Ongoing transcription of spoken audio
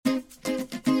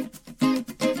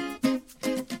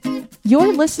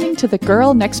You're listening to the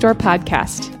Girl Next Door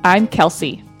podcast. I'm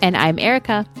Kelsey. And I'm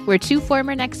Erica. We're two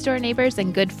former next door neighbors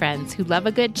and good friends who love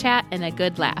a good chat and a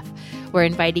good laugh. We're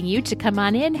inviting you to come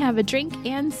on in, have a drink,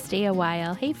 and stay a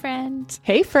while. Hey, friend.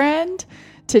 Hey, friend.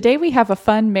 Today we have a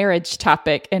fun marriage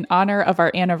topic in honor of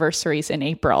our anniversaries in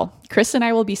April. Chris and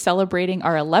I will be celebrating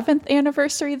our 11th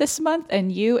anniversary this month, and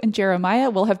you and Jeremiah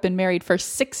will have been married for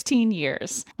 16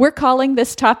 years. We're calling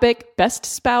this topic Best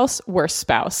Spouse, Worst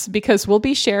Spouse, because we'll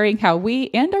be sharing how we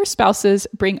and our spouses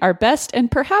bring our best and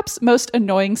perhaps most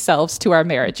annoying selves to our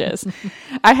marriages.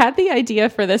 I had the idea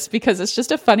for this because it's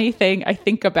just a funny thing I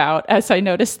think about as I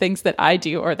notice things that I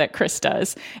do or that Chris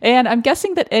does, and I'm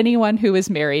guessing that anyone who is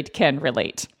married can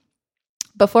relate.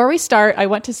 Before we start, I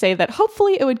want to say that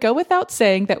hopefully it would go without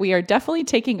saying that we are definitely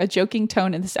taking a joking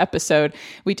tone in this episode.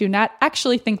 We do not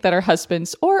actually think that our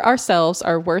husbands or ourselves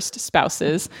are worst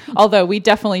spouses, although we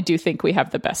definitely do think we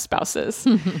have the best spouses.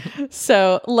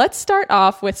 So let's start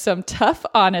off with some tough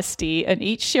honesty and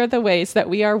each share the ways that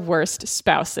we are worst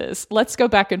spouses. Let's go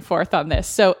back and forth on this.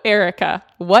 So Erica,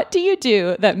 what do you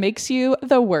do that makes you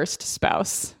the worst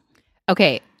spouse?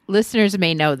 Okay. Listeners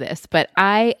may know this, but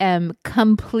I am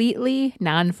completely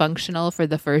non-functional for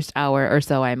the first hour or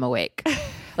so I'm awake.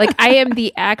 Like, I am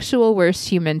the actual worst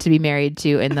human to be married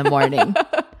to in the morning.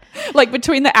 Like,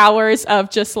 between the hours of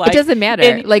just like... It doesn't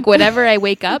matter. Like, whenever I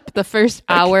wake up, the first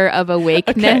hour of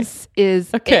awakeness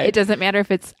is... Okay. It doesn't matter if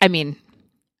it's... I mean,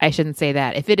 I shouldn't say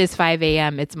that. If it is 5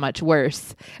 a.m., it's much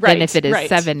worse than if it is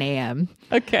 7 a.m.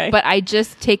 Okay. But I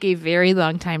just take a very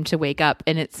long time to wake up,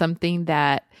 and it's something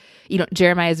that... You know,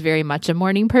 Jeremiah is very much a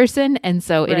morning person. And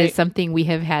so it is something we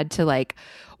have had to like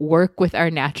work with our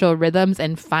natural rhythms.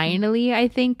 And finally, I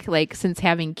think like since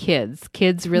having kids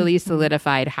really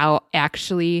solidified how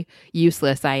actually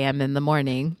useless I am in the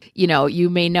morning. You know, you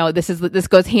may know this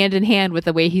goes hand in hand with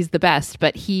the way he's the best,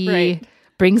 but he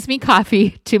brings me coffee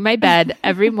to my bed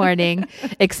every morning,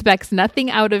 expects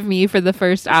nothing out of me for the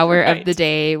first hour of the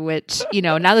day, which, you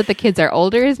know, now that the kids are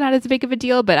older is not as big of a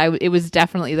deal, but it was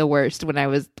definitely the worst when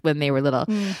they were little.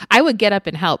 I would get up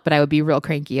and help, but I would be real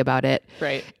cranky about it.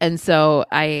 Right. And so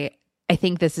I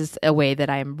think this is a way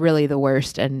that I'm really the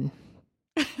worst, and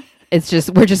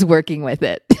we're just working with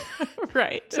it.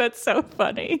 Right. That's so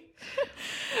funny.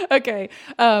 Okay.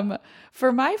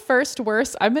 For my first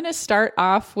worst, I'm going to start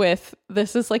off with,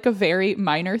 this is like a very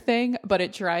minor thing, but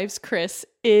it drives Chris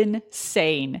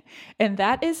insane. And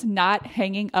that is not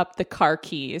hanging up the car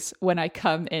keys when I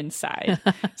come inside.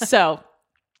 So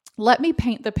let me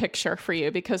paint the picture for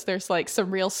you, because there's like some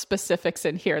real specifics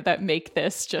in here that make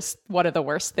this just one of the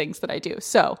worst things that I do.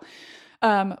 So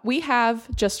we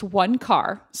have just one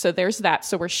car. So there's that.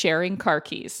 So we're sharing car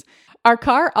keys. Our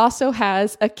car also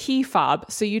has a key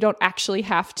fob, so you don't actually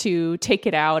have to take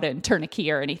it out and turn a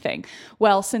key or anything.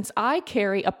 Well, since I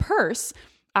carry a purse,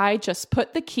 I just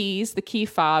put the key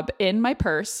fob in my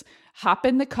purse, hop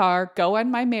in the car, go on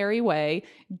my merry way,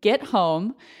 get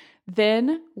home.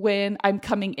 Then when I'm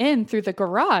coming in through the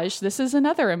garage, this is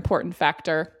another important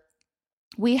factor.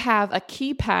 We have a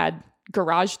keypad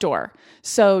garage door.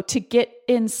 So to get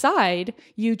inside,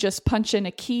 you just punch in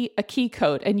a key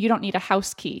code, and you don't need a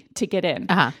house key to get in.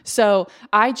 So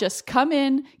I just come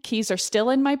in, keys are still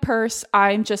in my purse.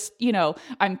 I'm just,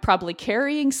 I'm probably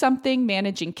carrying something,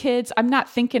 managing kids. I'm not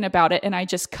thinking about it. And I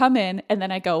just come in, and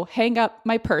then I go hang up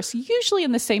my purse, usually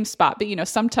in the same spot, but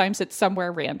sometimes it's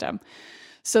somewhere random.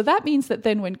 So that means that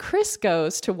then when Chris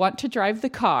goes to want to drive the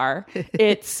car,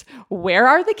 it's where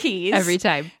are the keys?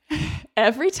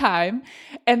 Every time.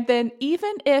 And then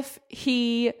even if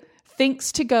he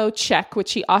thinks to go check,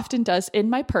 which he often does in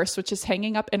my purse, which is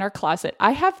hanging up in our closet,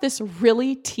 I have this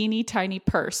really teeny tiny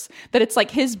purse that it's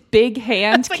like his big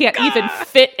hand can't even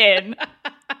fit in.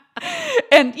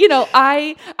 And,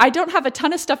 I don't have a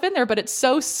ton of stuff in there, but it's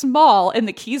so small and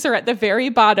the keys are at the very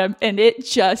bottom, and it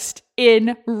just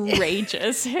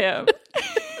enrages him.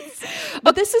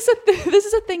 But this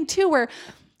is a thing too, where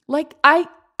like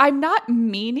I'm not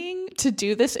meaning to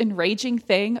do this enraging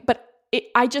thing, but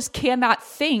I just cannot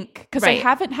think, because I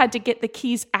haven't had to get the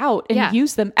keys out and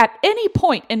use them at any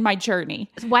point in my journey.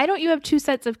 Why don't you have two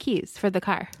sets of keys for the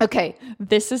car? Okay,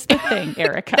 this is the thing,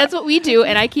 Erica. That's what we do,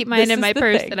 and I keep mine in my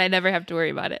purse, and I never have to worry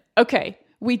about it. Okay,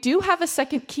 we do have a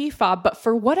second key fob, but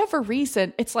for whatever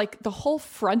reason, it's like the whole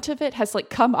front of it has like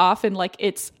come off, and like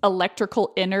its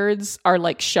electrical innards are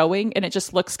like showing, and it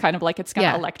just looks kind of like it's going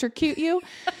to electrocute you.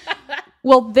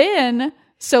 Well, then...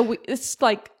 So it's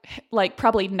like like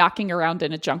probably knocking around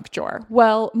in a junk drawer.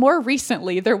 Well, more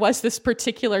recently, there was this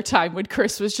particular time when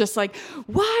Chris was just like,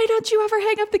 why don't you ever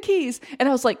hang up the keys? And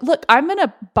I was like, look, I'm going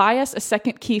to buy us a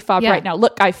second key fob right now.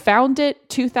 Look, I found it,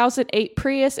 2008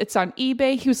 Prius. It's on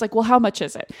eBay. He was like, well, how much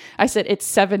is it? I said, it's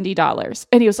 $70.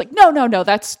 And he was like, no,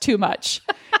 that's too much.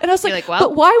 And I was like, well,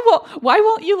 but why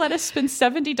won't you let us spend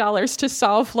 $70 to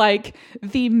solve like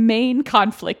the main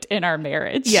conflict in our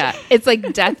marriage? Yeah. It's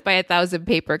like death by 1,000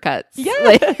 paper cuts.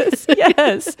 Yes.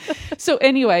 Yes. So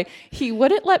anyway, he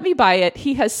wouldn't let me buy it.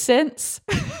 He has since,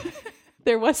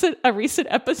 there was a recent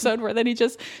episode where then he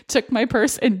just took my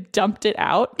purse and dumped it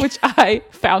out, which I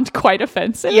found quite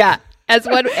offensive. Yeah. As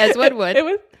one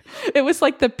would. It was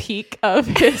like the peak of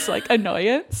his like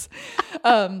annoyance.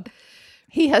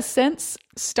 He has since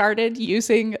started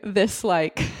using this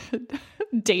like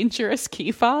dangerous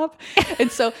key fob.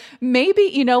 And so maybe,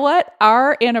 you know what?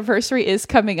 Our anniversary is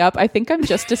coming up. I think I'm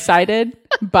just decided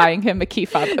buying him a key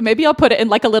fob. Maybe I'll put it in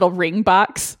like a little ring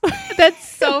box. That's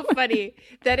so funny.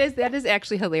 That is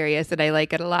actually hilarious, and I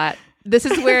like it a lot. This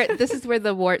is where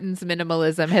the Wharton's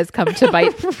minimalism has come to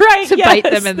bite bite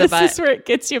them in the butt. This is where it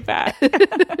gets you back.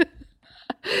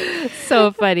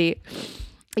 So funny.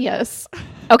 Yes.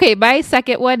 Okay, my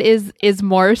second one is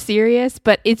more serious,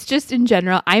 but it's just in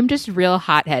general, I'm just real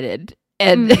hot-headed,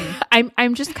 and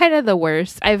I'm just kind of the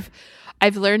worst. I've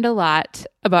learned a lot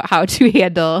about how to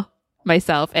handle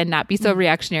myself and not be so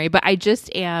reactionary, but I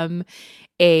just am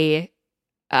a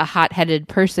hot-headed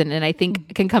person, and I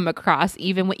think can come across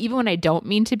even when I don't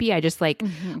mean to be. I just like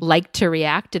to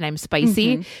react, and I'm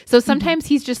spicy. So sometimes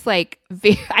he's just like,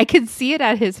 I can see it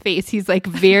on his face. He's like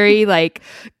very like,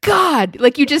 God,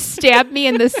 like you just stabbed me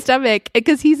in the stomach,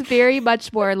 because he's very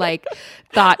much more like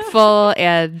thoughtful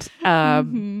and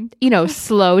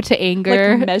slow to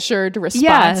anger, like measured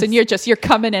response. And you're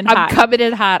coming in hot. I'm coming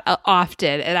in hot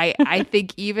often, and I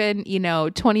think even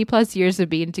 20 plus years of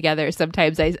being together,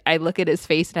 sometimes I look at his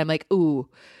face and I'm like, ooh,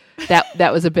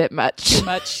 that was a bit much. Too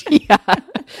much. Yeah.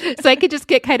 So I could just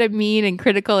get kind of mean and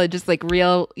critical and just like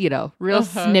real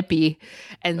snippy.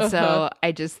 And so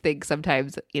I just think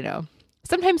sometimes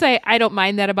I don't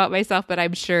mind that about myself, but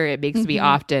I'm sure it makes me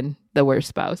often the worst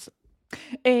spouse.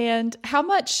 And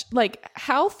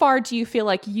how far do you feel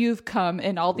like you've come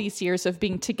in all these years of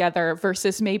being together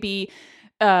versus maybe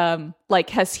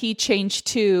has he changed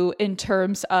too, in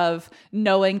terms of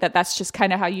knowing that that's just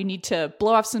kind of how you need to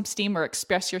blow off some steam or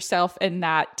express yourself and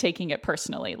not taking it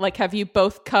personally? Like, have you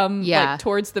both come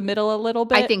towards the middle a little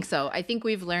bit? I think so. I think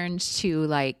we've learned to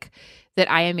that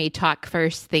I am a talk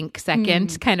first, think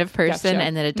second kind of person. Gotcha.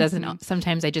 And that it doesn't,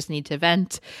 sometimes I just need to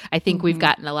vent. I think we've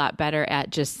gotten a lot better at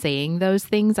just saying those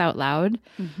things out loud.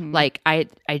 Like I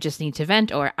just need to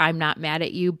vent, or I'm not mad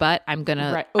at you, but I'm going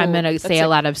to say a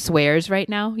lot of swears right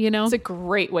now, It's a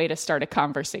great way to start a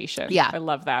conversation. Yeah. I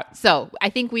love that. So I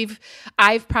think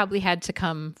I've probably had to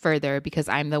come further because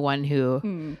I'm the one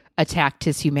who attacked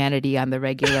his humanity on the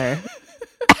regular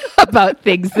about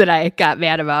things that I got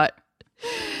mad about.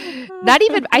 Not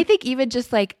even, I think even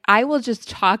just like, I will just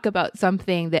talk about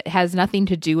something that has nothing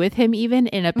to do with him, even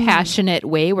in a passionate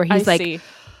way where he's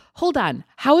hold on,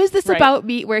 how is this about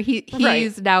me? Where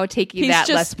he's now taking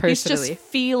less personally. He's just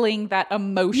feeling that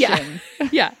emotion.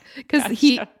 Yeah. Because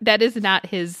that is not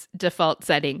his default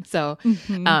setting. So,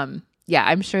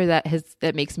 I'm sure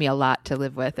that makes me a lot to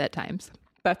live with at times.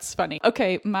 That's funny.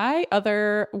 Okay, my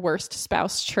other worst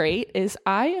spouse trait is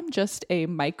I am just a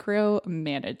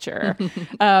micromanager.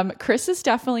 Chris is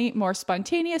definitely more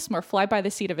spontaneous, more fly by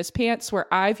the seat of his pants,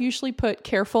 where I've usually put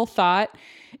careful thought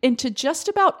into just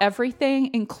about everything,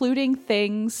 including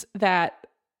things that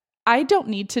I don't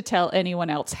need to tell anyone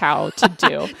else how to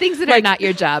do. Things that are not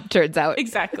your job, turns out.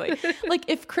 Exactly. Like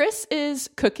if Chris is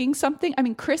cooking something,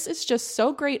 Chris is just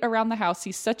so great around the house.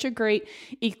 He's such a great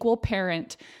equal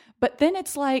parent. But then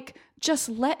it's like, just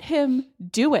let him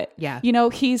do it. Yeah.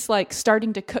 He's like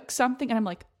starting to cook something and I'm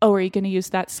like, oh, are you going to use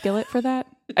that skillet for that?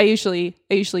 I usually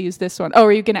use this one. Oh,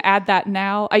 are you going to add that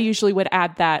now? I usually would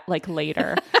add that like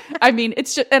later.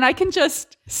 It's just, and I can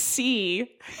just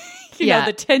see,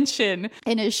 the tension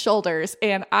in his shoulders.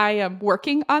 And I am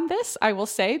working on this, I will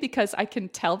say, because I can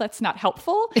tell that's not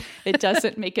helpful. It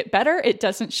doesn't make it better. It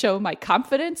doesn't show my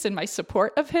confidence and my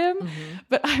support of him.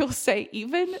 But I will say,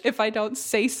 even if I don't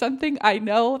say something, I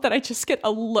know that I just get a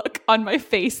look on my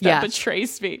face that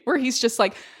betrays me, where he's just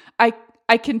like, I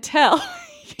can tell,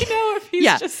 if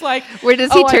he's just like, where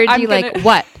does he turn to you like,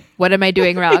 what? What am I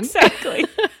doing wrong? Exactly.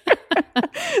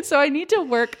 So I need to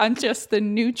work on just the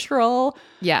neutral,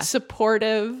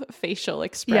 supportive facial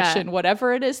expression.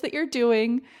 Whatever it is that you're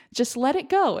doing, just let it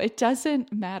go. It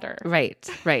doesn't matter. Right.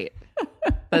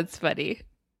 That's funny.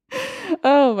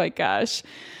 Oh my gosh.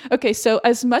 Okay, so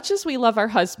as much as we love our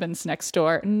husbands next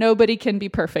door, nobody can be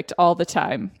perfect all the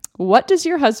time. What does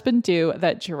your husband do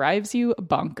that drives you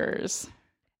bonkers?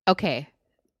 Okay.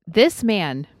 This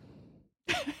man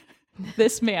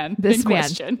This man This in man.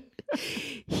 question.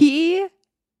 he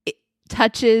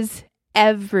touches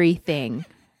everything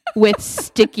with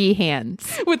sticky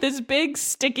hands. With his big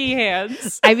sticky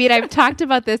hands. I mean, I've talked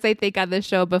about this, I think, on the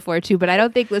show before too, but I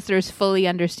don't think listeners fully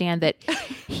understand that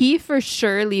he for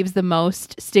sure leaves the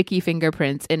most sticky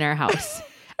fingerprints in our house.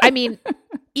 I mean,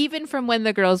 even from when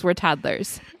the girls were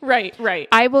toddlers. Right.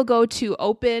 I will go to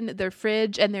open the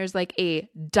fridge and there's like a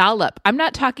dollop. I'm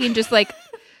not talking just like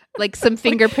some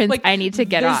fingerprints like I need to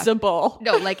get visible. off.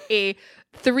 No, like a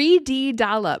 3D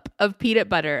dollop of peanut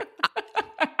butter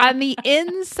on the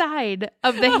inside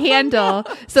of the handle.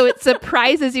 So it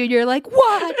surprises you and you're like,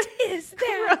 what is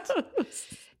that? Gross.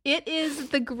 It is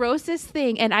the grossest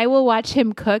thing. And I will watch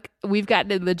him cook. We've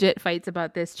gotten in legit fights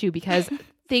about this too, because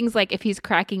things like if he's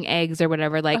cracking eggs or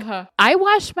whatever, like I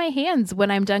wash my hands when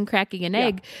I'm done cracking an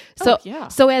egg. So,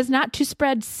 so as not to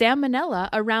spread salmonella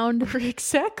around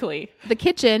Exactly. the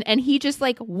kitchen. And he just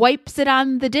like wipes it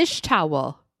on the dish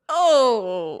towel.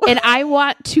 Oh. And I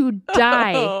want to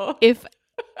die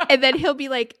and then he'll be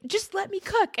like, just let me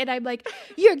cook. And I'm like,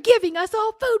 you're giving us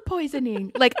all food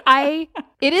poisoning. Like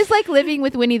it is like living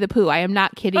with Winnie the Pooh. I am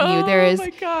not kidding you. There is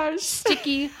my gosh.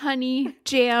 sticky honey,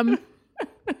 jam,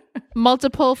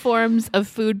 multiple forms of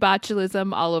food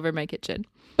botulism all over my kitchen.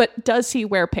 But does he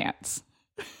wear pants?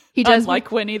 He does.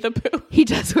 Unlike Winnie the Pooh. He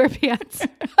does wear pants.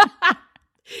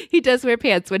 He does wear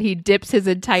pants when he dips his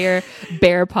entire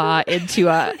bear paw into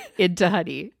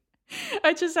honey.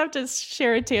 I just have to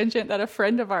share a tangent that a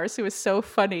friend of ours who is so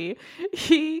funny,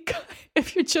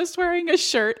 if you're just wearing a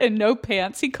shirt and no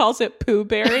pants, he calls it poo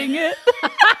bearing it.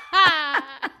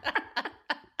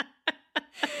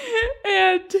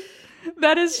 And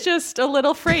that is just a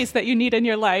little phrase that you need in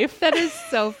your life. That is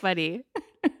so funny.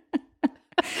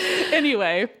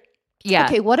 Anyway. Yeah.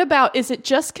 Okay, what about, is it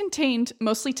just contained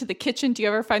mostly to the kitchen? Do you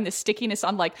ever find the stickiness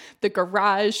on like the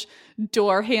garage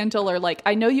door handle, or like,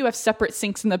 I know you have separate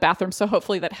sinks in the bathroom, so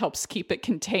hopefully that helps keep it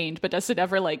contained, but does it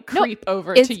ever like creep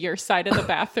over to your side of the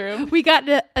bathroom? We got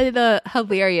in a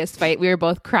hilarious fight. We were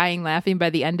both crying, laughing by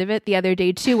the end of it the other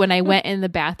day too, when I went in the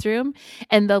bathroom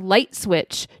and the light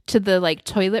switch to the like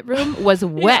toilet room was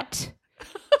wet.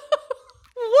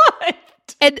 What?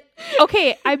 And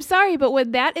okay, I'm sorry, but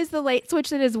when that is the light switch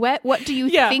that is wet, what do you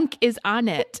think is on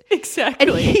it?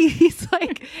 Exactly. And he's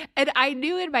like, and I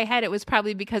knew in my head it was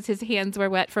probably because his hands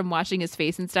were wet from washing his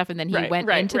face and stuff, and then he went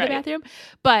into the bathroom.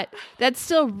 But that's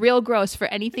still real gross for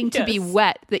anything to be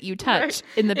wet that you touch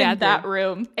in the bathroom. In that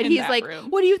room. And he's like,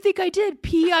 what do you think I did?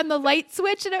 Pee on the light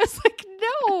switch? And I was like,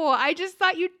 no, I just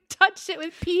thought you touched it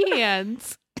with pee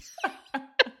hands.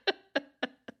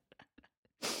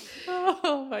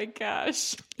 Oh my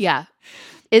gosh. Yeah.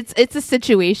 It's a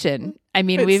situation. I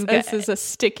mean, this is a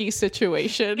sticky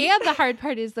situation. And the hard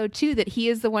part is though too that he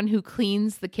is the one who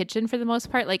cleans the kitchen for the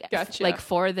most part, like like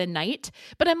for the night.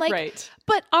 But I'm like,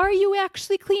 but are you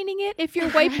actually cleaning it if you're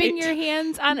wiping your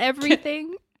hands on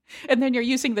everything? And then you're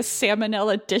using the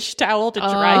salmonella dish towel to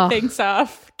dry things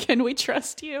off. Can we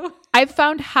trust you? I've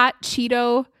found hot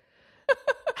Cheeto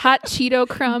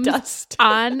crumbs dust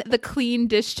on the clean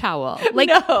dish towel. Like,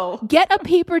 get a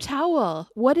paper towel.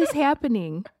 What is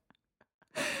happening?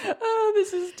 Oh,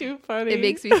 this is too funny. It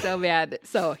makes me so mad.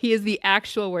 So he is the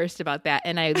actual worst about that.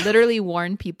 And I literally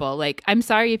warn people, like, I'm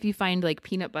sorry if you find like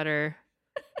peanut butter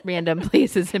random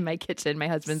places in my kitchen. My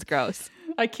husband's gross.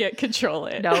 I can't control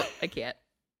it. No, I can't.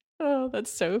 Oh,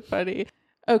 that's so funny.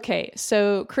 Okay,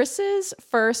 so Chris's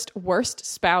first worst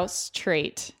spouse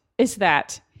trait is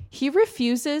that he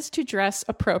refuses to dress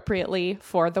appropriately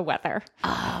for the weather.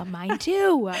 Oh, mine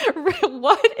too.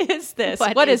 What is this?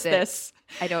 What is this?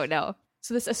 I don't know.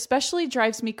 So this especially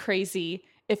drives me crazy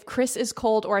if Chris is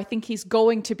cold or I think he's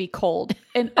going to be cold.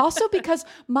 And also because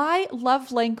my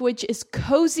love language is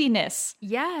coziness.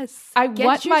 Yes. I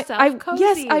want cozy.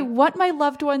 Yes, I want my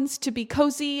loved ones to be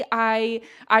cozy. I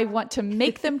want to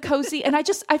make them cozy. And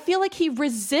I feel like he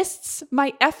resists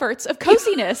my efforts of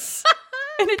coziness.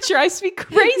 And it drives me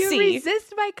crazy. You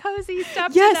resist my cozy.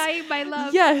 Stop denying my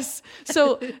love. Yes.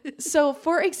 So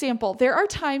for example, there are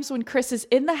times when Chris is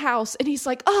in the house and he's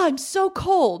like, oh, I'm so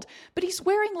cold. But he's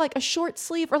wearing like a short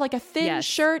sleeve or like a thin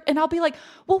shirt. And I'll be like,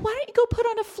 well, why don't you go put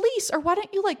on a fleece? Or why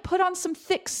don't you like put on some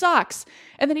thick socks?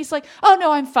 And then he's like, oh,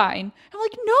 no, I'm fine. I'm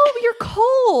like, no, you're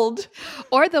cold.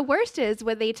 Or the worst is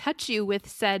when they touch you with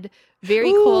said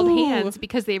very cold hands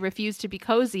because they refuse to be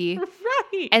cozy.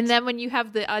 Right. And then when you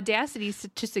have the audacity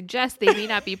to suggest they may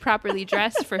not be properly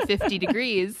dressed for 50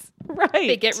 degrees, right.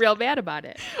 they get real mad about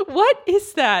it. What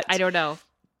is that? I don't know.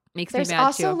 Makes There's me mad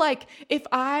also too. like, if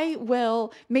I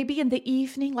will, maybe in the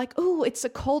evening, like, oh, it's a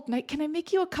cold night. Can I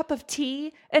make you a cup of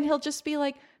tea? And he'll just be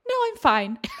like, no, I'm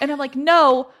fine. And I'm like,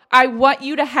 no, I want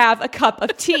you to have a cup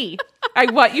of tea. I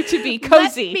want you to be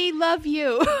cozy. Let me love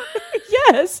you.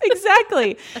 Yes,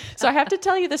 exactly. So I have to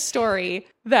tell you the story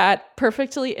that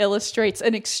perfectly illustrates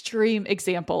an extreme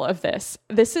example of this.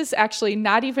 This is actually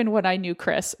not even when I knew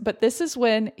Chris, but this is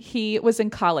when he was in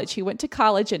college. He went to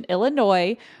college in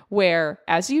Illinois, where,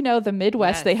 as you know, the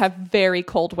Midwest, Yes. they have very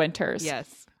cold winters.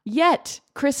 Yes. Yet,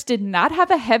 Chris did not have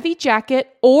a heavy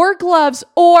jacket or gloves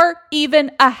or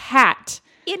even a hat.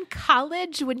 In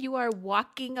college, when you are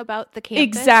walking about the campus?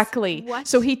 Exactly. What?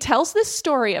 So he tells this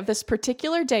story of this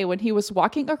particular day when he was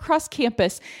walking across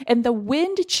campus and the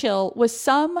wind chill was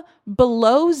some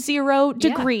below 0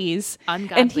 degrees.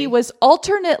 Ungodly. And he was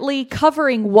alternately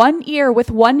covering one ear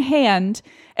with one hand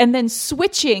and then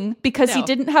switching because he No.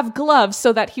 didn't have gloves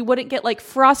so that he wouldn't get like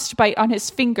frostbite on his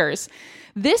fingers.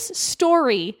 This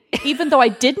story, even though I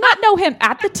did not know him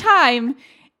at the time,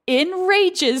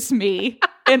 enrages me.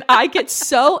 And I get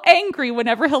so angry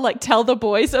whenever he'll like tell the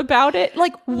boys about it.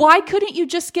 Like, why couldn't you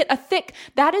just get a thick?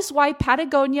 That is why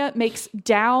Patagonia makes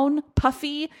down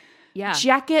puffy Yeah.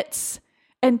 jackets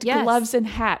and Yes. gloves and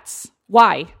hats.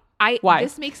 Why? Why?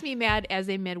 This makes me mad as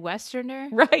a Midwesterner.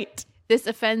 Right. This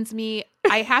offends me.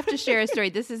 I have to share a story.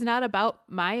 This is not about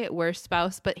my worst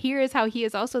spouse, but here is how he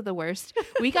is also the worst.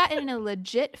 We got in a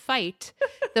legit fight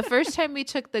the first time we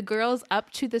took the girls up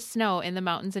to the snow in the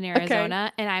mountains in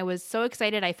Arizona. And I was so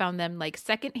excited. I found them like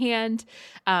secondhand,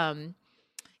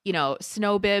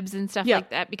 snow bibs and stuff Yeah. like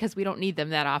that because we don't need them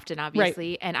that often,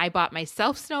 obviously. And I bought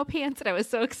myself snow pants and I was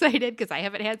so excited because I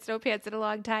haven't had snow pants in a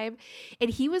long time. And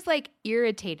he was like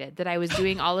irritated that I was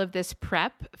doing all of this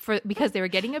prep because they were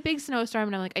getting a big snowstorm.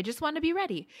 And I'm like, I just want to be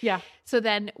ready. Yeah. So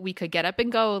then we could get up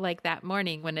and go like that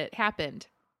morning when it happened.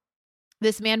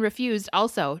 This man refused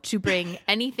also to bring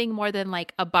anything more than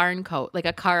like a barn coat, like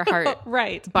a Carhartt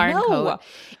Right. barn No. coat,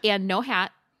 and no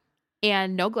hat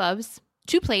and no gloves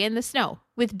to play in the snow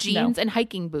with jeans and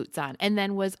hiking boots on. And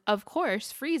then was, of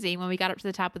course, freezing when we got up to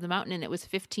the top of the mountain and it was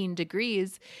 15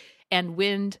 degrees and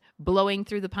wind blowing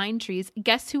through the pine trees.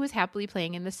 Guess who was happily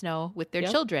playing in the snow with their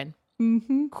children?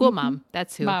 Mm-hmm. Cool mom.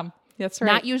 That's who. Mom. That's right.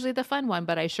 Not usually the fun one,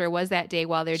 but I sure was that day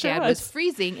while their Sure dad was was.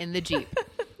 freezing in the Jeep.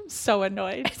 So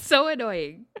annoyed. So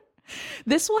annoying.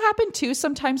 This will happen too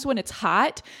sometimes when it's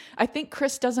hot. I think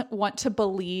Chris doesn't want to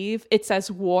believe it's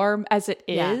as warm as it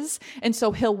is. And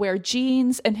so he'll wear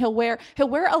jeans and he'll wear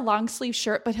a long sleeve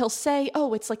shirt, but he'll say,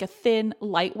 oh, it's like a thin,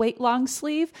 lightweight long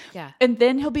sleeve. Yeah. And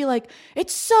then he'll be like,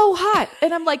 it's so hot.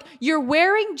 And I'm like, you're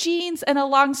wearing jeans and a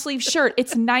long sleeve shirt.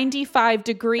 It's 95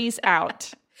 degrees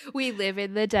out. We live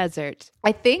in the desert.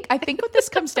 I think what this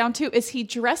comes down to is he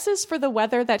dresses for the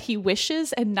weather that he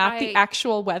wishes and not the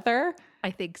actual weather. I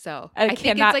think so. I think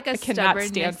cannot- it's like I a cannot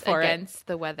stand stubbornness for it. against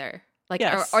the weather. Like,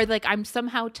 Yes. or like I'm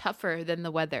somehow tougher than the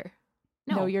weather.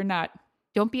 No, you're not.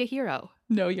 Don't be a hero.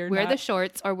 No, you're Wear not. the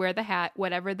shorts or wear the hat,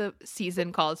 whatever the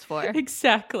season calls for.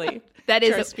 Exactly. That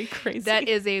is Drives me crazy.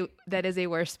 that is a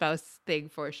worst spouse thing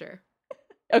for sure.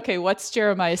 Okay, what's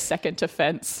Jeremiah's second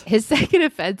offense? His second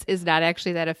offense is not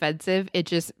actually that offensive. It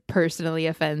just personally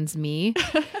offends me.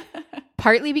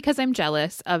 Partly because I'm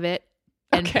jealous of it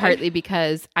and Okay. partly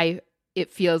because it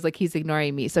feels like he's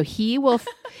ignoring me. So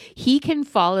he can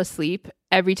fall asleep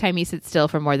every time he sits still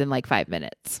for more than like 5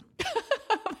 minutes.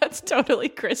 That's totally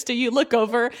Krista. You look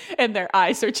over and their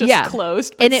eyes are just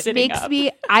closed. But And it sitting makes up. me,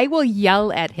 I will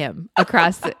yell at him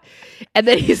across it. And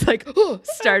then he's like, oh,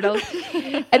 startled.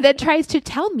 And then tries to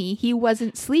tell me he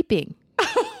wasn't sleeping.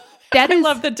 That I is,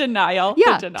 love the denial.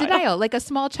 yeah, The denial, like a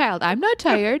small child. I'm not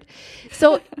tired.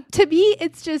 So to me,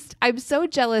 it's just, I'm so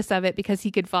jealous of it because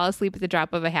he could fall asleep at the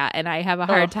drop of a hat and I have a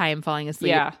hard time falling asleep.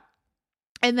 Yeah.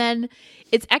 And then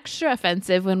it's extra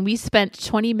offensive when we spent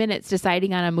 20 minutes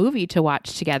deciding on a movie to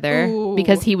watch together Ooh,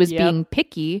 because he was yep. being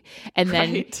picky and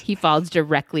then Right. he falls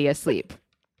directly asleep.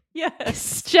 Yes.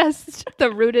 It's just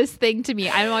the rudest thing to me.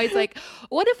 I'm always like,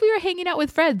 what if we were hanging out with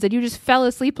friends and you just fell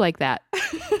asleep like that?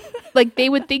 Like they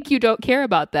would think you don't care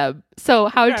about them. So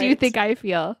how do you Right. think I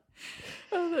feel?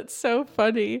 Oh, that's so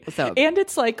funny. So- and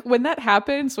it's like when that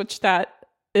happens, which that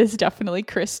is definitely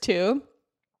Chris too,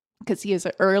 because he is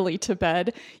early to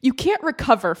bed, you can't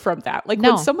recover from that. Like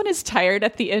No. when someone is tired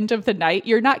at the end of the night,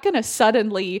 you're not going to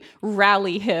suddenly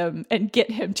rally him and get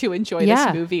him to enjoy Yeah.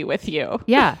 this movie with you.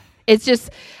 Yeah. It's just,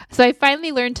 so I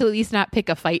finally learned to at least not pick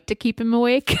a fight to keep him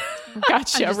awake.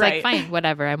 Gotcha. I'm just right. like, fine,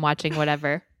 whatever. I'm watching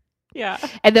whatever. Yeah.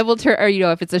 And then we'll turn, or,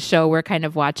 if it's a show we're kind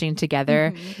of watching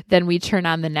together, then we turn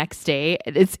on the next day.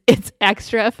 It's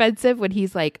extra offensive when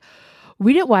he's like,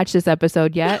 we didn't watch this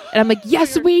episode yet. And I'm like,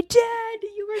 yes, we did.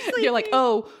 You were sleeping. You're like,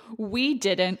 oh, we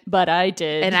didn't, but I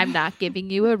did. And I'm not giving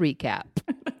you a recap.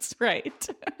 That's right.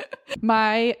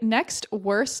 My next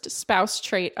worst spouse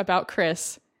trait about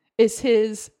Chris is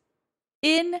his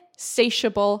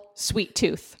insatiable sweet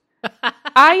tooth.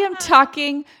 I am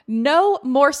talking no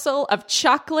morsel of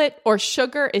chocolate or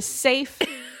sugar is safe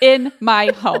in my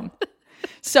home.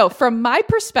 So from my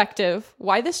perspective,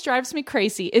 why this drives me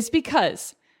crazy is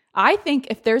because I think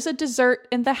if there's a dessert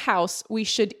in the house, we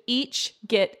should each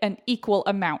get an equal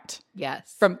amount.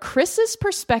 Yes. From Chris's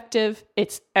perspective,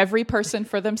 it's every person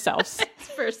for themselves. It's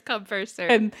first come, first serve.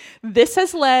 And this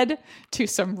has led to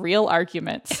some real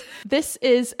arguments. This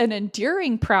is an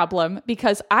enduring problem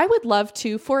because I would love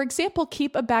to, for example,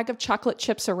 keep a bag of chocolate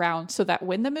chips around so that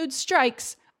when the mood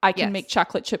strikes, I can make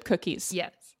chocolate chip cookies.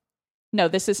 Yes. No,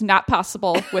 this is not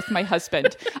possible with my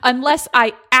husband unless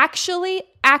I actually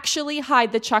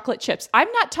hide the chocolate chips. I'm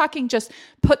not talking just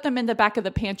put them in the back of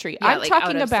the pantry. Yeah, I'm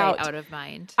talking out of about sight, out of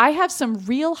mind. I have some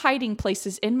real hiding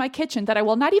places in my kitchen that I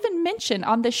will not even mention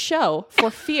on this show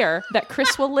for fear that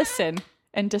Chris will listen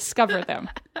and discover them.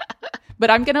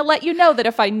 But I'm going to let you know that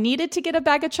if I needed to get a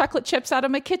bag of chocolate chips out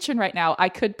of my kitchen right now, I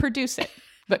could produce it.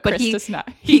 But Chris does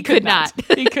not. He could not.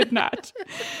 He could not.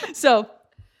 So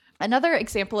another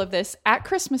example of this, at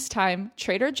Christmas time,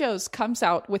 Trader Joe's comes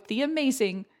out with the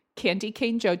amazing candy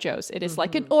cane JoJo's. It is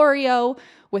like an Oreo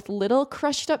with little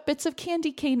crushed up bits of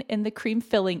candy cane in the cream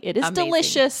filling. It is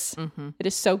delicious. It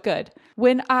is so good.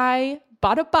 When I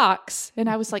bought a box and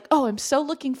I was like, oh, I'm so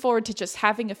looking forward to just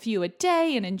having a few a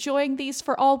day and enjoying these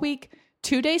for all week.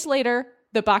 2 days later,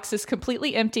 the box is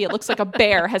completely empty. It looks like a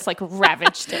bear has like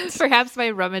ravaged it. Perhaps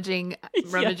my rummaging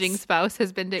spouse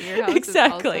has been to your house.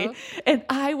 Exactly. Also. And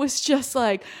I was just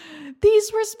like,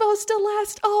 these were supposed to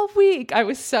last all week. I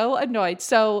was so annoyed.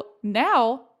 So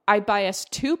now I buy us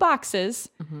 2 boxes.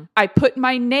 I put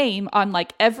my name on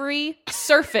like every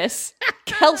surface.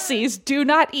 Kelsey's do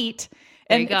not eat.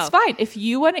 And it's fine. If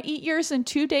you want to eat yours in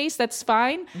 2 days, that's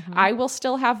fine. I will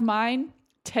still have mine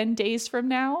 10 days from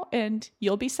now and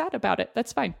you'll be sad about it.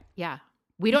 That's fine. Yeah.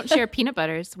 We don't share peanut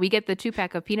butters. We get the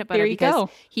 2-pack of peanut butter because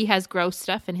he has gross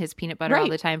stuff in his peanut butter all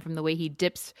the time from the way he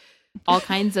dips all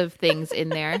kinds of things in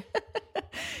there.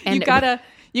 And you gotta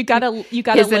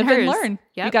live and learn.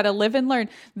 Yep. You gotta live and learn.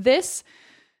 This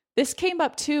came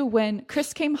up too when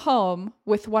Chris came home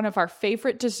with one of our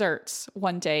favorite desserts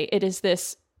one day. It is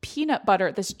this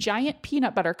giant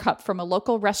peanut butter cup from a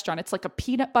local restaurant. It's like a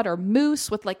peanut butter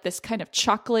mousse with like this kind of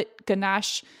chocolate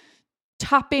ganache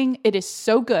topping. It is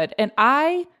so good. And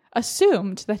I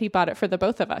assumed that he bought it for the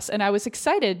both of us. And I was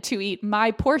excited to eat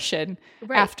my portion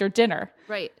after dinner.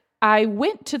 Right. I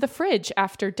went to the fridge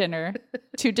after dinner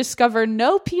to discover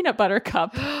no peanut butter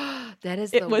cup. That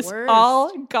is it was worst.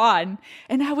 All gone.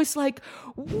 And I was like,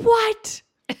 what?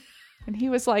 And he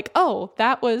was like, oh,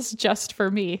 that was just for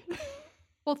me.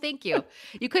 Well, thank you.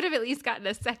 You could have at least gotten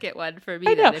a second one for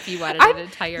me then if you wanted an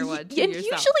entire one to and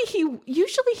yourself.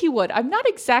 Usually he would. I'm not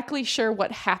exactly sure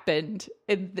what happened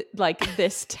in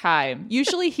this time.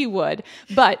 Usually he would,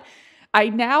 but I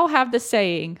now have the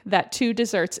saying that 2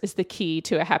 desserts is the key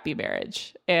to a happy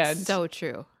marriage. And so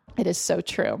true. It is so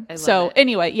true. So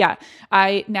anyway, yeah,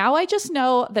 I just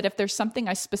know that if there's something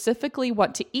I specifically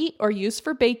want to eat or use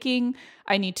for baking,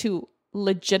 I need to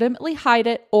legitimately hide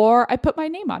it or I put my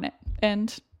name on it.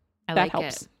 And that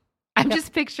helps. I'm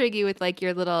just picturing you with like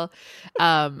your little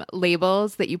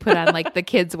labels that you put on like the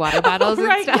kids' water bottles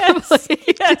and stuff.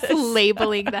 Yes, just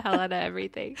labeling the hell out of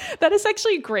everything. That is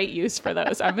actually great use for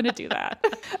those. I'm going to do that.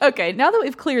 Okay, now that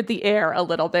we've cleared the air a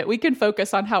little bit, we can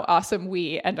focus on how awesome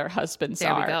we and our husbands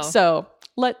are. We go. So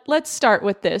let's start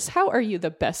with this. How are you the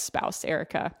best spouse,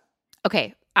 Erica?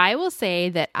 Okay, I will say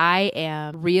that I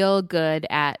am real good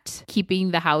at keeping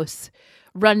the house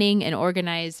running and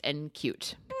organized and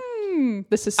cute.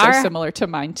 This is so similar to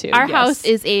mine too. Our house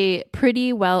is a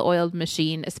pretty well-oiled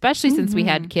machine, especially since we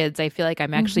had kids. I feel like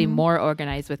I'm actually more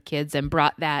organized with kids and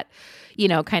brought that,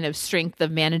 kind of strength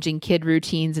of managing kid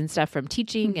routines and stuff from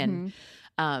teaching.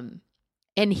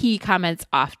 And he comments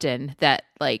often that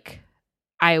like,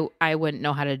 I wouldn't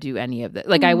know how to do any of that.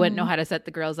 Like I wouldn't know how to set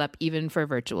the girls up even for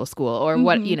virtual school or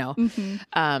what,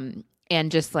 and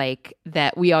just like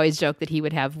that, we always joke that he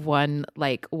would have one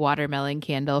like watermelon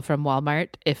candle from Walmart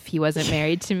if he wasn't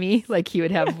married to me. Like he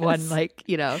would have one, like,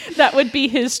 that would be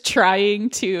his trying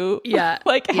to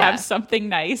have something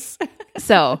nice.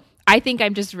 So I think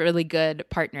I'm just a really good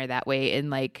partner that way in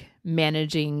like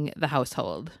managing the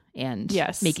household and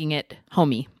making it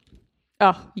homey.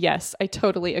 Oh, yes, I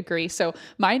totally agree. So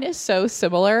mine is so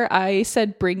similar. I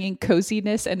said bringing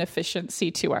coziness and efficiency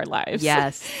to our lives.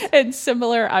 Yes. And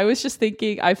similar, I was just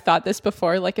thinking, I've thought this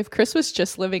before, like if Chris was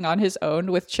just living on his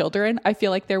own with children, I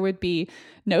feel like there would be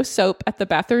no soap at the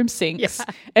bathroom sinks. Yeah.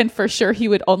 And for sure, he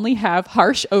would only have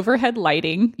harsh overhead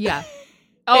lighting. Yeah.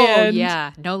 Oh, And-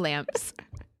 yeah. No lamps.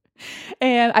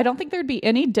 And I don't think there'd be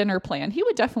any dinner plan. He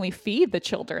would definitely feed the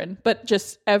children, but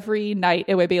just every night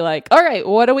it would be like, all right,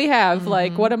 what do we have?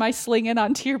 Like, what am I slinging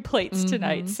onto your plates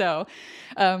tonight? So,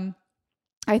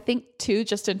 I think too,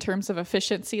 just in terms of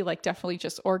efficiency, like definitely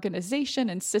just organization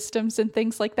and systems and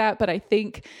things like that. But I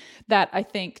think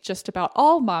just about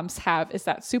all moms have is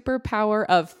that superpower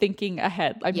of thinking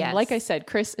ahead. I mean, Yes. like I said,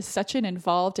 Chris is such an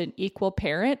involved and equal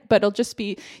parent, but it'll just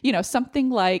be,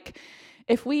 something like,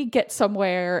 if we get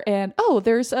somewhere and,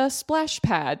 there's a splash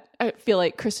pad, I feel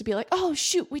like Chris would be like, oh,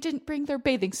 shoot, we didn't bring their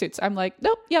bathing suits. I'm like,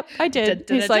 nope, yep, I did.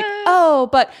 He's like, oh,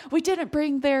 but we didn't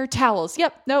bring their towels.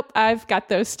 Yep, nope, I've got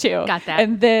those too. Got that.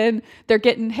 And then they're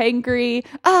getting hangry.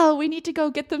 Oh, we need to go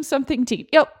get them something to eat.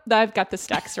 Yep, I've got the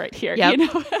snacks right here. Yep.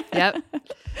 Yep.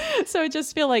 So I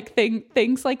just feel like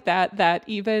things like that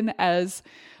even as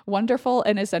wonderful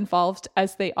and as involved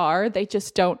as they are, they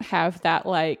just don't have that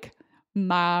like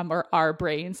mom or our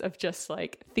brains of just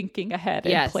like thinking ahead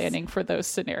and Yes. planning for those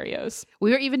scenarios.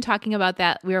 We were even talking about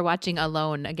that. We were watching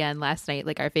Alone again last night,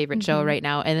 like our favorite show right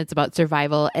now, and it's about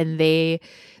survival. And the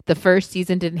first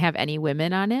season didn't have any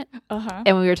women on it. Uh-huh.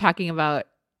 And we were talking about,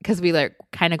 because we like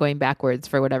kind of going backwards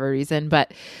for whatever reason,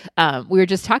 but we were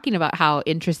just talking about how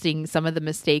interesting some of the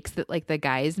mistakes that like the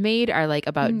guys made are like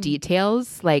about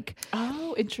details, like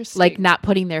Oh, interesting. like not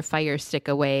putting their fire stick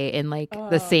away in like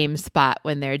the same spot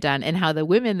when they're done, and how the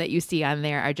women that you see on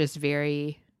there are just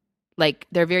very like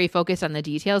they're very focused on the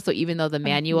details. So even though the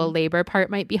manual labor part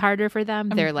might be harder for them,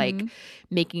 they're like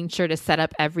making sure to set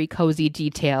up every cozy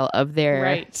detail of their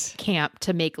Right. camp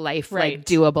to make life Right. like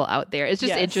doable out there. It's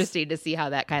just Yes. interesting to see how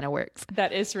that kind of works.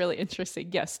 That is really interesting.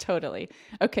 Yes, totally.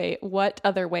 Okay, what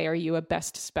other way are you a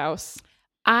best spouse?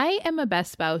 I am a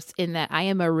best spouse in that I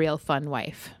am a real fun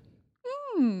wife.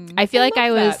 Hmm, I feel like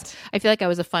love that. I feel like I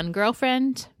was a fun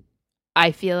girlfriend.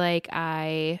 I feel like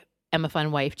I am a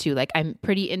fun wife too. Like I'm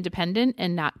pretty independent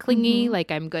and not clingy. Like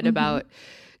I'm good about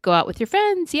go out with your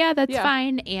friends. Yeah, that's Yeah.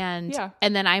 fine. And Yeah.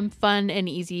 and then I'm fun and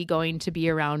easy going to be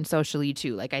around socially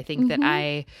too. Like I think that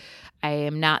I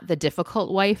am not the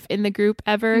difficult wife in the group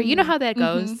ever. You know how that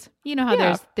goes. You know how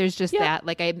Yeah. there's just Yeah. that.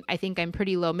 Like I think I'm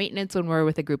pretty low maintenance when we're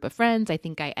with a group of friends. I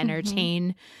think I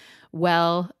entertain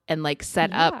well and like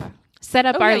set up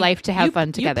Oh, our yeah, life to have you-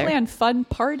 fun together. You plan fun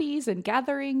parties and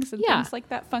gatherings and Yeah. things like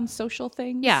that, fun social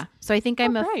things. Yeah. So I think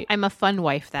I'm right. I'm a fun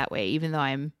wife that way, even though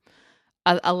I'm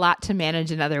a lot to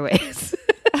manage in other ways.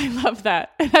 I love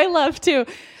that. And I love too,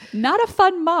 not a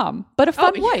fun mom, but a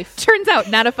fun wife. Turns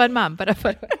out not a fun mom, but a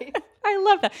fun wife. I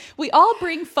love that. We all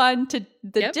bring fun to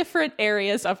the Yep. different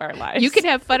areas of our lives. You can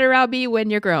have fun around me when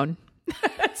you're grown.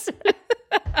 Yes.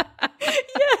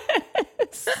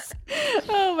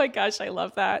 Oh my gosh, I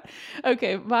love that.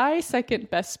 Okay, my second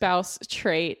best spouse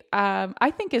trait,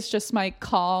 I think is just my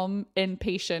calm and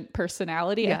patient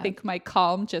personality. Yeah. I think my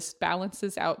calm just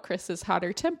balances out Chris's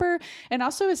hotter temper and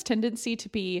also his tendency to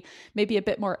be maybe a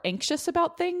bit more anxious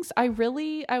about things. I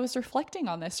was reflecting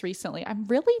on this recently. I'm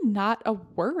really not a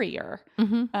worrier.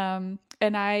 And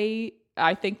I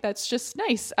think that's just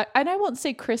nice. And I won't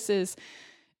say Chris is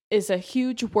a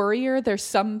huge worrier. There's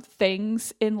some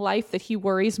things in life that he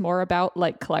worries more about,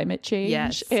 like climate change.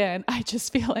 Yes. And I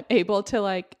just feel I'm able to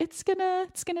like, it's gonna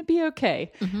be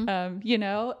okay.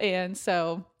 And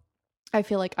so I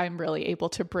feel like I'm really able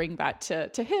to bring that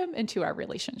to him and to our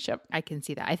relationship. I can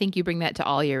see that. I think you bring that to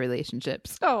all your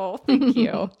relationships. Oh, thank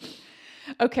you.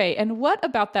 Okay, and what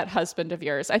about that husband of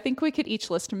yours? I think we could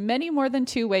each list many more than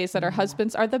 2 ways that our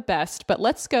husbands are the best, but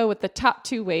let's go with the top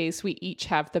 2 ways we each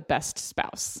have the best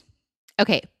spouse.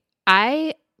 Okay.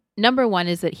 Number 1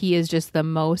 is that he is just the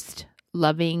most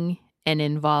loving and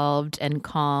involved and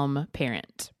calm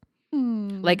parent.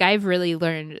 Like I've really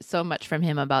learned so much from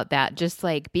him about that. Just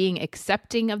like being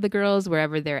accepting of the girls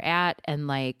wherever they're at. And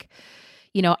like,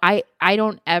 I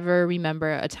don't ever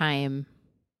remember a time,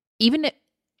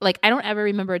 I don't ever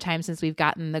remember a time since we've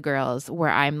gotten the girls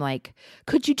where I'm like,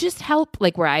 could you just help?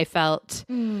 Like where I felt,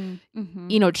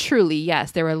 truly,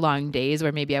 yes, there were long days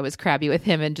where maybe I was crabby with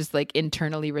him and just like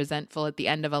internally resentful at the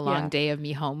end of a long day of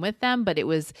me home with them. But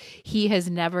he has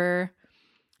never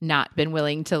not been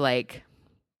willing to like,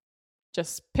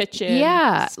 just pitch in,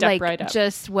 step like right up.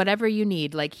 just whatever you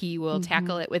need. Like he will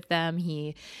tackle it with them.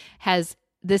 He has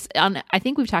this I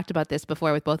think we've talked about this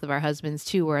before with both of our husbands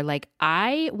too, where like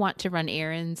I want to run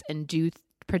errands and do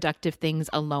productive things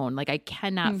alone. Like I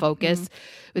cannot focus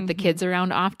with the kids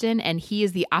around often. And he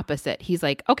is the opposite. He's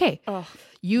like, okay,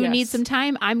 you need some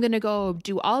time. I'm going to go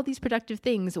do all these productive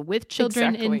things with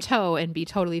children in tow and be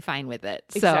totally fine with it.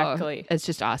 So it's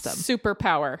just awesome.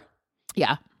 Superpower.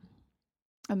 Yeah.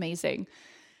 Amazing.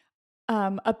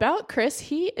 About Chris,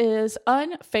 he is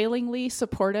unfailingly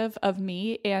supportive of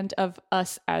me and of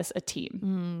us as a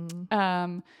team.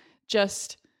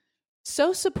 Just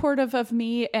so supportive of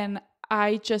me, and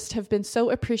I just have been so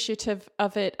appreciative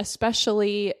of it,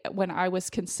 especially when I was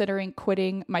considering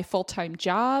quitting my full-time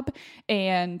job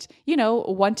and, you know,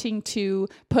 wanting to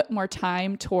put more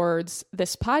time towards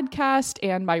this podcast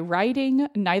and my writing,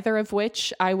 neither of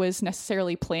which I was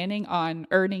necessarily planning on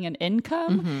earning an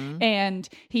income. And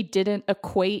he didn't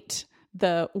equate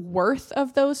the worth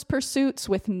of those pursuits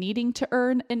with needing to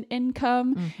earn an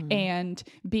income and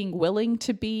being willing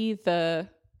to be the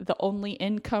only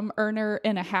income earner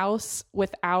in a house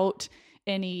without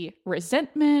any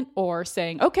resentment or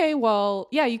saying, okay, well,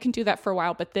 yeah, you can do that for a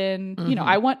while, but then, you know,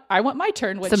 I want my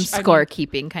turn, which some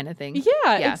scorekeeping kind of thing.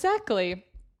 Yeah, exactly.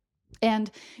 And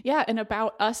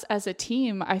about us as a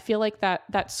team, I feel like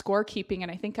that scorekeeping, and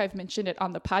I think I've mentioned it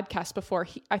on the podcast before.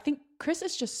 I think Chris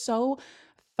is just so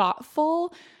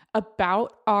thoughtful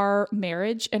about our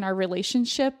marriage and our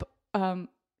relationship.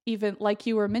 Even like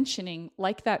you were mentioning,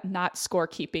 like that not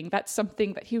scorekeeping, that's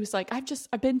something that he was like, I've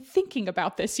been thinking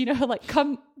about this, you know, like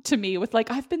come to me with like,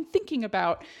 I've been thinking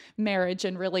about marriage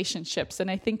and relationships.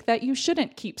 And I think that you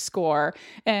shouldn't keep score.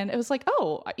 And it was like,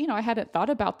 oh, you know, I hadn't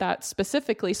thought about that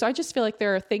specifically. So I just feel like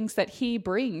there are things that he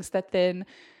brings that then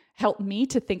help me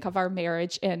to think of our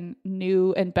marriage in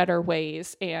new and better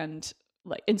ways and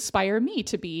like inspire me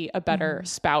to be a better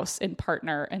spouse and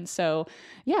partner. And so,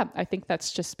 yeah, I think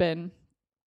that's just been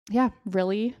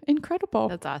really incredible.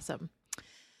 That's awesome.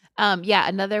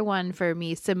 Another one for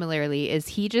me similarly is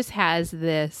he just has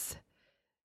this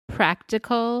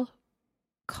practical,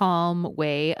 calm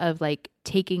way of like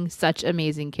taking such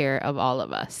amazing care of all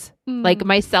of us, like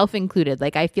myself included.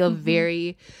 Like I feel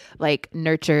very like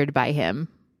nurtured by him.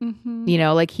 You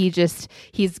know, like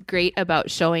he's great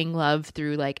about showing love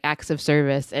through like acts of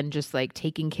service and just like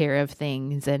taking care of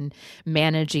things and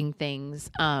managing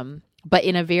things. But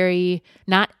in a very,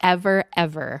 not ever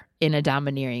in a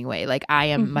domineering way. Like I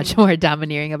am much more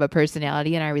domineering of a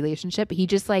personality in our relationship. He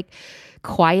just like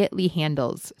quietly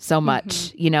handles so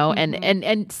much, you know,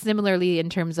 and similarly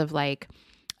in terms of like,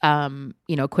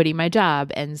 you know, quitting my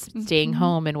job and staying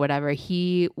home and whatever,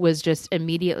 he was just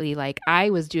immediately like, I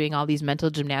was doing all these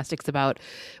mental gymnastics about,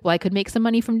 well, I could make some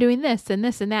money from doing this and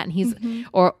this and that. And he's,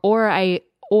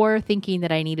 or thinking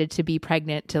that I needed to be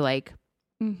pregnant to like,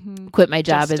 quit my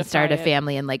job and start a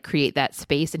family and like create that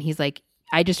space. And he's like,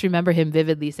 I just remember him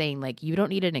vividly saying like, you don't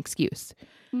need an excuse.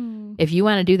 If you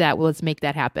want to do that, well, let's make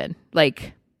that happen.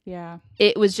 Like, yeah,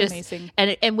 it was just amazing.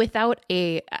 And without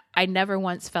I never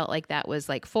once felt like that was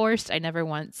like forced. I never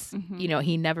once, you know,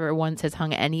 he never once has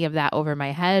hung any of that over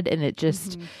my head. And it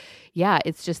just,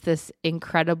 it's just this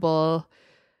incredible,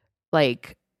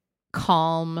 like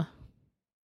calm,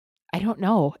 I don't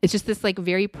know. It's just this like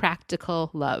very practical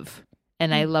love.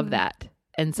 And I love that.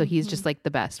 And so he's just like the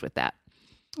best with that.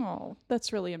 Oh,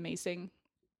 that's really amazing.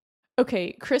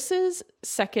 Okay, Chris's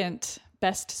second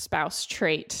best spouse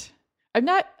trait. I'm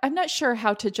not sure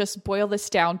how to just boil this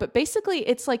down, but basically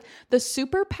it's like the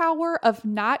superpower of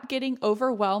not getting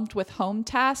overwhelmed with home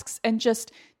tasks and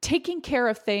just taking care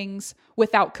of things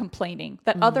without complaining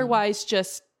that otherwise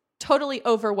just totally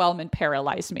overwhelm and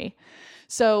paralyze me.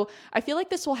 So I feel like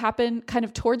this will happen kind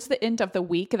of towards the end of the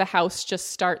week. The house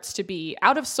just starts to be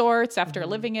out of sorts after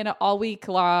living in it all week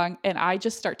long. And I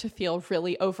just start to feel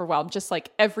really overwhelmed. Just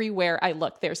like everywhere I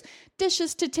look, there's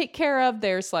dishes to take care of.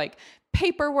 There's like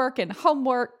paperwork and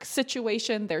homework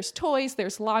situation. There's toys,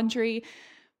 there's laundry.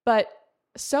 But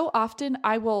so often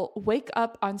I will wake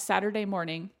up on Saturday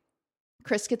morning.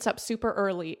 Chris gets up super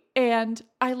early and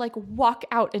I like walk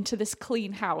out into this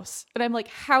clean house. And I'm like,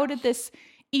 how did this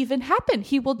even happen?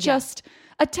 He will just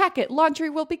attack it. Laundry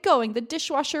will be going. The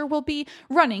dishwasher will be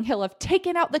running. He'll have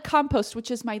taken out the compost,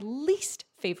 which is my least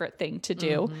favorite thing to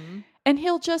do. And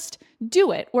he'll just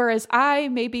do it. Whereas I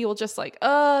maybe will just like,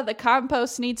 the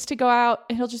compost needs to go out.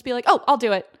 And he'll just be like, oh, I'll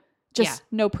do it. Just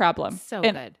no problem. So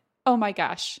good. Oh my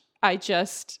gosh. I'm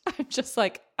just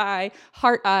like,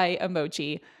 heart eye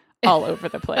emoji all over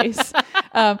the place.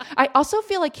 I also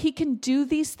feel like he can do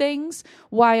these things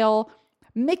while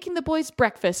making the boys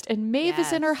breakfast, and Maeve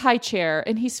is in her high chair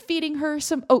and he's feeding her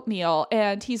some oatmeal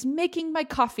and he's making my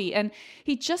coffee. And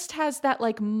he just has that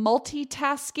like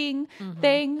multitasking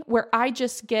thing where I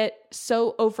just get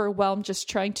so overwhelmed just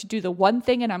trying to do the one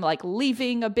thing. And I'm like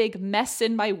leaving a big mess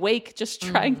in my wake, just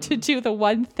trying to do the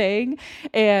one thing.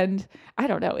 And I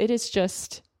don't know. It is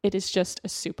just a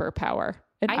superpower.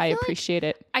 And I appreciate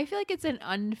it. I feel like it's an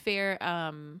unfair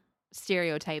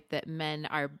stereotype that men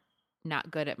are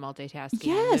not good at multitasking.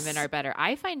 Yes. Women are better.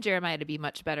 I find Jeremiah to be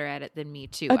much better at it than me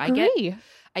too. Agree.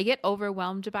 I get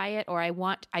overwhelmed by it, or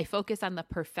I focus on the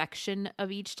perfection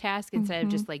of each task instead of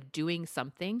just like doing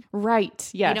something.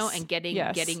 Right. Yes. You know, and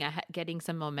getting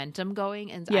some momentum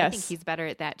going. And I think he's better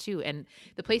at that too. And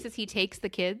the places he takes the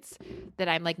kids that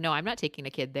I'm like, no, I'm not taking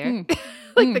a kid there.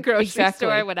 Like the grocery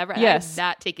store or whatever. Yes. I'm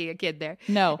not taking a kid there.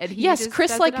 No. And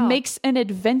Chris like makes an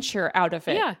adventure out of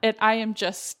it. Yeah. And I am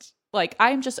just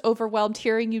overwhelmed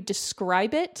hearing you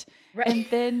describe it. Right. And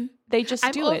then they just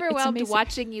do it. I'm overwhelmed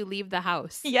watching you leave the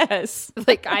house. Yes.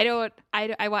 Like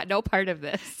I want no part of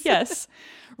this. Yes.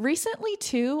 Recently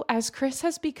too, as Chris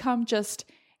has become just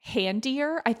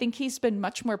handier, I think he's been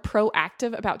much more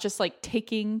proactive about just like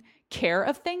taking care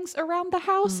of things around the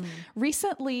house.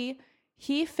 Recently,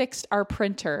 he fixed our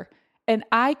printer, and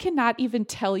I cannot even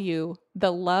tell you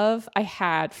the love I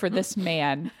had for this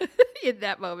man in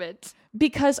that moment.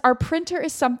 Because our printer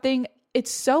is something, it's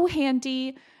so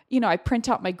handy. You know, I print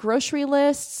out my grocery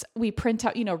lists. We print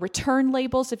out, return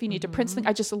labels if you need to print something.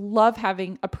 I just love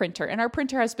having a printer. And our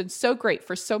printer has been so great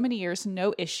for so many years,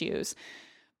 no issues.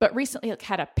 But recently it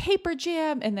had a paper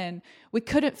jam, and then we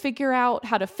couldn't figure out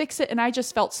how to fix it. And I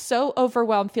just felt so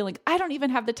overwhelmed, feeling I don't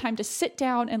even have the time to sit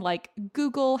down and like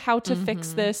Google how to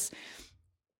fix this.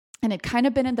 And it kind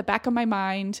of been in the back of my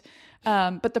mind.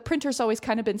 But the printer's always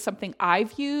kind of been something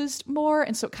I've used more.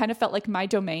 And so it kind of felt like my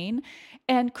domain.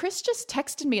 And Chris just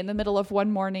texted me in the middle of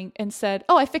one morning and said,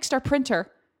 "Oh, I fixed our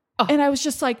printer." Oh. And I was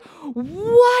just like,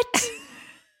 what?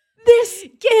 This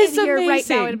is here amazing.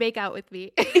 Right now and make out with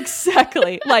me.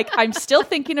 Exactly. Like I'm still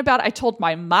thinking about it. I told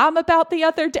my mom about the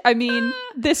other day. I mean,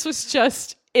 this was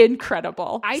just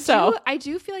incredible. I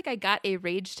do feel like I got a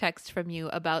rage text from you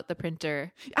about the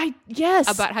printer. Yes.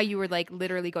 About how you were like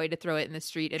literally going to throw it in the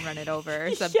street and run it over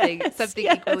or something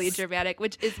equally dramatic,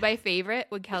 which is my favorite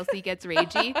when Kelsey gets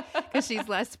ragey because she's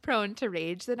less prone to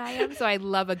rage than I am. So I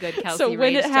love a good Kelsey rage. So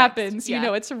when it text. happens,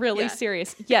 it's really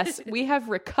serious. Yes, we have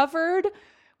recovered.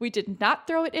 We did not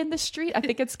throw it in the street. I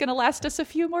think it's going to last us a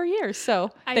few more years. So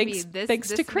thanks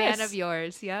to Chris. Man of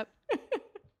yours. Yep.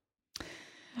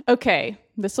 Okay,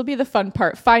 this will be the fun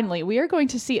part. Finally, we are going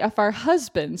to see if our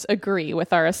husbands agree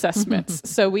with our assessments.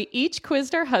 So we each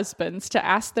quizzed our husbands to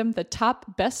ask them the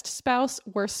top best spouse,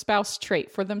 worst spouse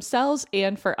trait for themselves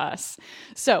and for us.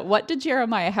 So what did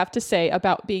Jeremiah have to say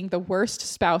about being the worst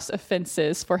spouse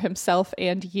offenses for himself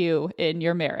and you in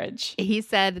your marriage? He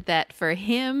said that for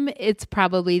him, it's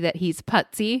probably that he's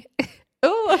putsy.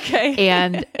 Oh, okay.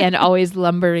 and always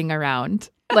lumbering around.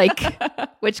 Like,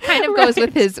 which kind of goes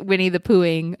with his Winnie the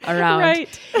Poohing around.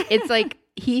 Right. It's like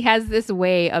he has this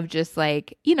way of just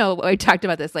like, I talked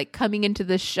about this, like coming into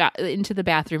the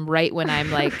bathroom right when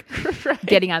I'm like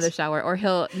getting out of the shower. Or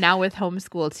he'll, now with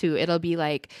homeschool too, it'll be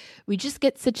like, we just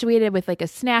get situated with like a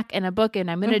snack and a book and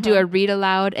I'm going to do a read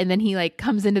aloud. And then he like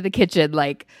comes into the kitchen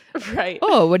like,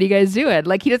 oh, what are you guys doing?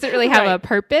 Like he doesn't really have a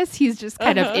purpose. He's just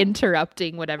kind of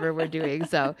interrupting whatever we're doing.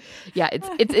 So yeah,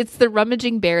 it's the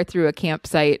rummaging bear through a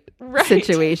campsite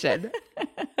situation.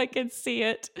 I can see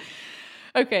it.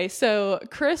 Okay, so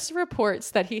Chris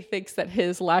reports that he thinks that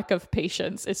his lack of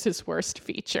patience is his worst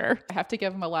feature. I have to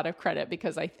give him a lot of credit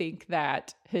because I think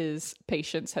that his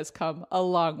patience has come a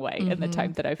long way in the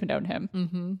time that I've known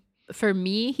him. For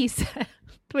me, he said,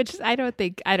 which I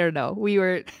don't know.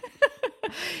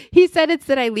 He said it's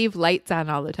that I leave lights on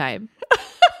all the time.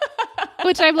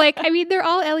 Which I'm like, I mean, they're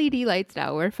all LED lights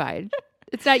now. We're fine.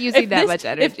 It's not using that much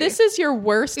energy. If this is your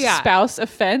worst spouse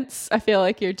offense, I feel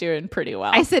like you're doing pretty well.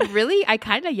 I said, really? I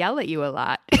kind of yell at you a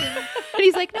lot. And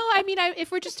he's like, no, I mean,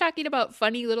 if we're just talking about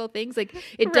funny little things, like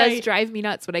it does drive me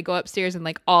nuts when I go upstairs and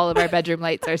like all of our bedroom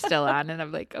lights are still on. And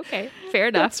I'm like, okay, fair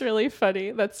enough. That's really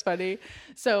funny. That's funny.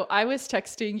 So I was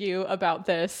texting you about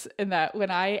this, and that when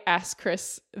I asked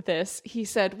Chris this, he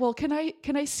said, well, can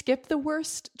I skip the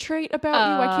worst trait about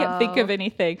you? I can't think of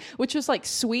anything, which was like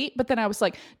sweet. But then I was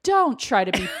like, don't try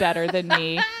to be better than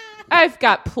me. I've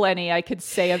got plenty I could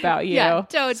say about you. Yeah,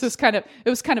 don't. So it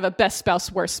was kind of a best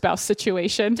spouse, worst spouse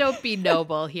situation. Don't be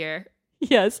noble here.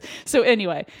 Yes. So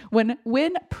anyway,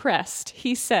 when pressed,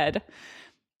 he said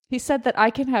that I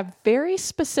can have very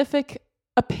specific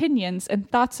opinions and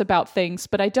thoughts about things,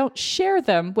 but I don't share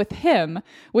them with him,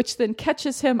 which then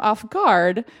catches him off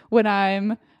guard when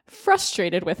I'm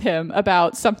frustrated with him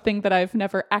about something that I've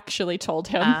never actually told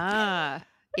him. Ah,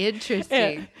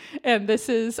 interesting. And this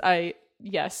is,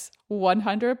 yes,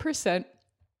 100%.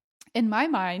 In my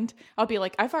mind, I'll be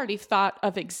like, I've already thought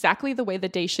of exactly the way the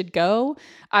day should go.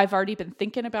 I've already been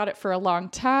thinking about it for a long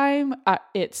time.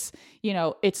 It's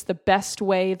the best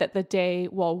way that the day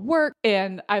will work.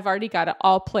 And I've already got it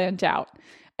all planned out.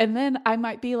 And then I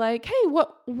might be like, hey,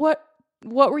 what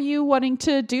were you wanting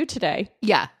to do today?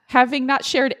 Yeah. Having not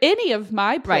shared any of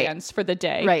my plans for the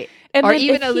day. Right. And or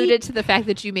even alluded to the fact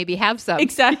that you maybe have some.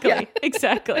 Exactly.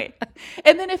 Exactly.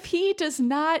 And then if he does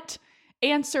not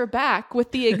answer back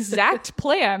with the exact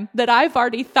plan that I've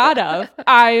already thought of,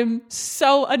 I'm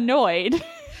so annoyed.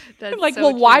 That's like, so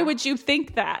well, why true. would you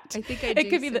think that? I think I do. It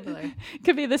could be similar.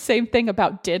 could be the same thing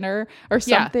about dinner or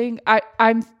something.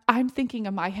 Yeah. I'm thinking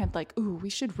in my head like, ooh, we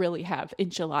should really have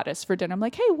enchiladas for dinner. I'm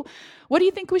like, hey, what do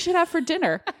you think we should have for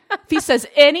dinner? If he says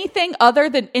anything other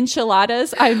than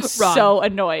enchiladas, I'm so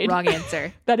annoyed. Wrong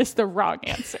answer. That is the wrong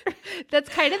answer. That's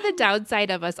kind of the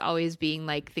downside of us always being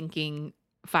like thinking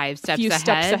 5 steps steps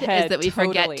ahead is that we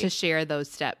forget totally. to share those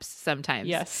steps sometimes.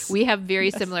 Yes. We have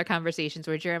very similar conversations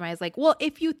where Jeremiah's like, well,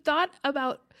 if you thought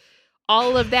about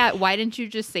all of that, why didn't you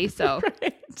just say so?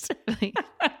 Right. Like,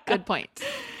 good point.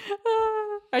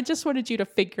 I just wanted you to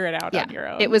figure it out on your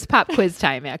own. It was pop quiz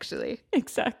time, actually.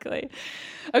 Exactly.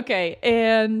 Okay.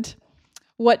 And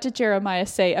what did Jeremiah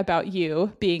say about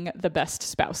you being the best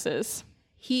spouses?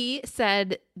 He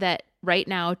said that right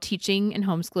now, teaching and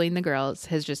homeschooling the girls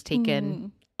has just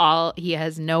taken he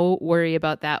has no worry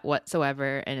about that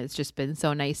whatsoever. And it's just been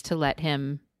so nice to let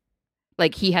him,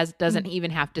 like he doesn't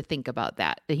even have to think about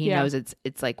that he knows it's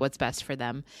like what's best for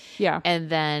them. Yeah.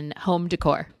 And then home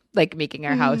decor, like making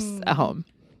our house a home.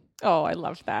 Oh, I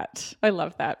love that. I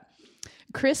love that.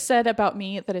 Chris said about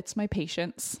me that it's my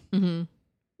patience. Mm-hmm.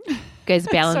 You guys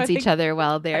balance each other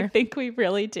well there. I think we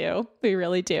really do. We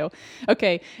really do.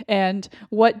 Okay. And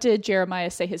what did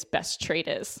Jeremiah say his best trait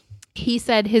is? He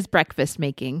said his breakfast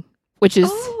making, which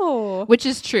is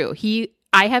true.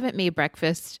 I haven't made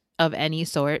breakfast of any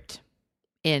sort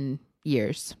in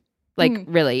years. Like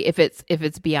really, if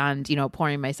it's beyond,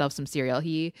 pouring myself some cereal,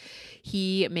 he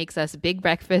makes us big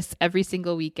breakfasts every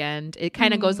single weekend. It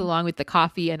kind of goes along with the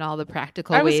coffee and all the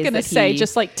practical ways. I was going to say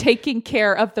just like taking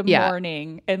care of the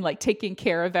morning and like taking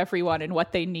care of everyone and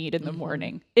what they need in the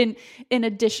morning in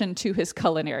addition to his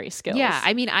culinary skills. Yeah.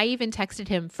 I mean, I even texted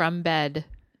him from bed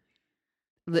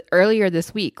earlier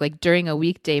this week, like during a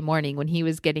weekday morning when he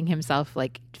was getting himself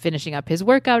like finishing up his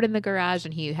workout in the garage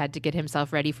and he had to get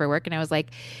himself ready for work. And I was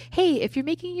like, hey, if you're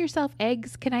making yourself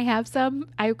eggs, can I have some?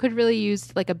 I could really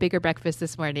use like a bigger breakfast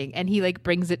this morning. And he like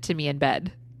brings it to me in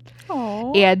bed.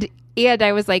 Oh. And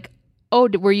I was like, oh,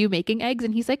 were you making eggs?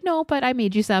 And he's like, no, but I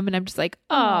made you some. And I'm just like,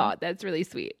 oh, that's really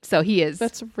sweet. So he is.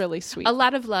 That's really sweet. A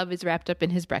lot of love is wrapped up in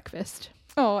his breakfast.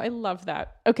 Oh, I love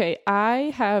that. Okay,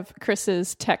 I have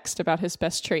Chris's text about his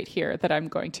best trait here that I'm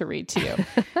going to read to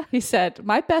you. He said,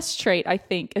 my best trait, I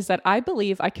think, is that I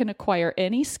believe I can acquire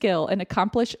any skill and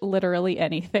accomplish literally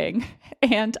anything.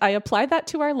 And I apply that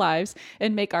to our lives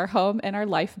and make our home and our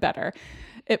life better.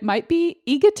 It might be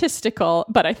egotistical,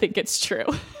 but I think it's true.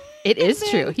 It is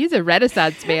true. He's a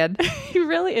Renaissance man. He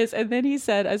really is. And then he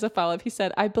said, as a follow-up, he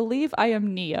said, I believe I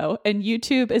am Neo and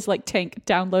YouTube is like Tank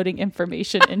downloading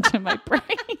information into my brain.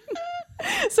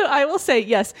 So I will say,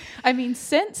 yes. I mean,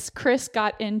 since Chris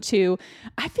got into,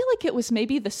 I feel like it was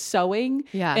maybe the sewing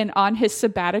and on his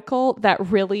sabbatical that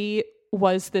really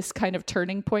was this kind of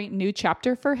turning point, new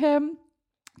chapter for him.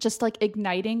 Just like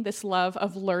igniting this love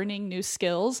of learning new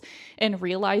skills and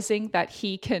realizing that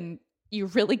you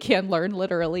really can learn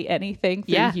literally anything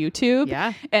through YouTube.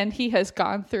 Yeah. And he has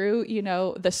gone through,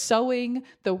 the sewing,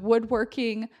 the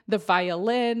woodworking, the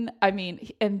violin. I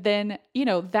mean, and then,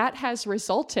 that has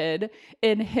resulted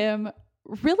in him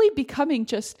really becoming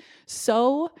just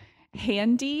so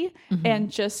handy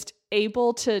and just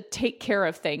able to take care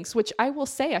of things, which I will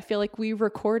say, I feel like we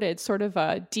recorded sort of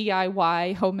a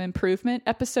DIY home improvement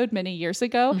episode many years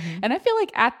ago. And I feel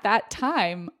like at that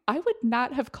time, I would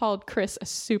not have called Chris a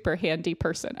super handy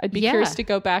person. I'd be curious to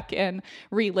go back and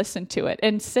re-listen to it.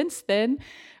 And since then,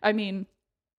 I mean,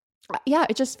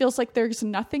 it just feels like there's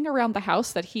nothing around the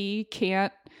house that he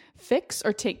can't fix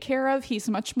or take care of. He's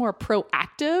much more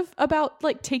proactive about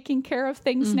like taking care of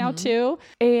things now too.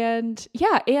 And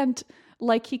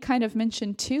like he kind of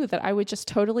mentioned too, that I would just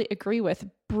totally agree with,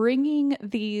 bringing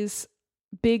these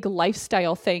big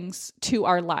lifestyle things to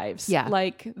our lives. Yeah.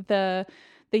 Like the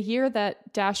the year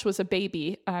that Dash was a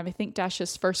baby, I think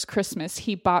Dash's first Christmas,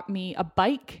 he bought me a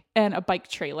bike and a bike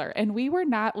trailer. And we were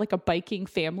not like a biking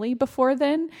family before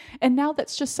then. And now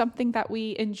that's just something that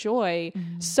we enjoy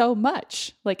so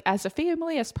much, like as a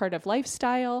family, as part of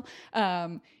lifestyle.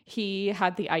 He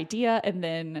had the idea and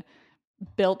then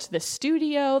built the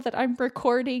studio that I'm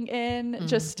recording in,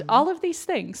 just all of these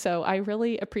things. So I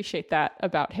really appreciate that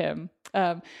about him.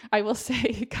 I will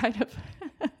say kind of,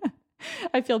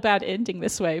 I feel bad ending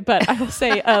this way, but I will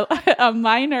say a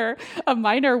minor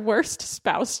worst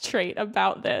spouse trait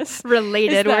about this.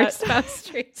 Related worst spouse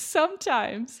trait.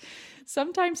 Sometimes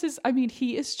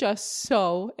he is just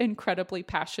so incredibly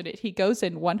passionate. He goes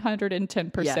in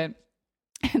 110%. Yeah.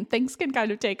 And things can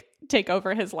kind of take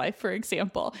over his life. For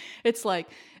example, it's like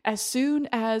as soon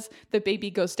as the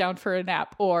baby goes down for a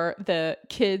nap or the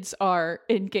kids are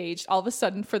engaged, all of a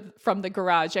sudden from the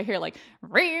garage, I hear like,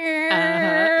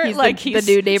 he's like the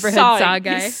new neighborhood saw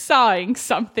guy. He's sawing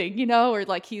something, or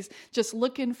like he's just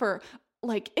looking for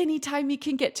like any time he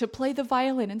can get to play the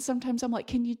violin. And sometimes I'm like,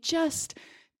 can you just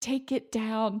take it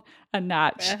down a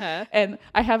notch? And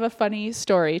I have a funny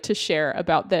story to share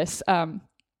about this.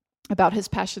 About his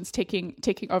passions taking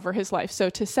over his life. So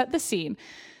to set the scene,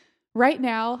 right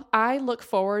now, I look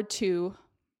forward to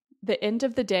the end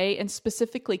of the day and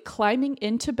specifically climbing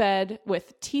into bed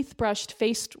with teeth brushed,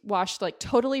 face washed, like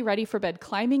totally ready for bed,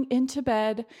 climbing into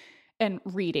bed and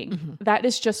reading. That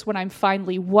is just when I'm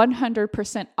finally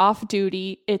 100% off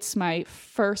duty. It's my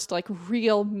first like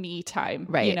real me time,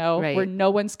 right. Where no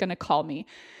one's going to call me.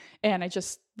 And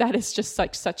that is just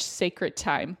such sacred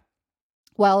time.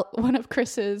 Well, one of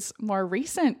Chris's more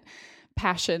recent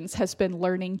passions has been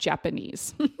learning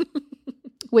Japanese,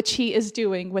 which he is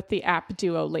doing with the app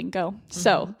Duolingo.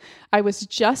 So I was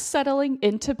just settling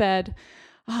into bed,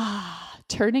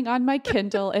 turning on my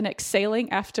Kindle and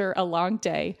exhaling after a long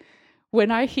day, when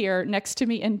I hear next to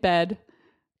me in bed,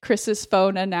 Chris's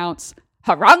phone announce,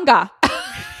 "Haranga."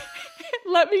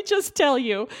 Let me just tell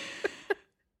you,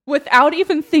 without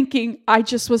even thinking, I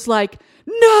just was like,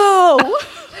 no,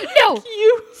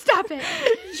 you stop it.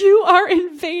 You are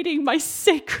invading my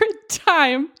sacred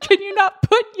time. Can you not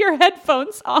put your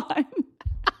headphones on?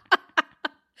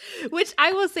 Which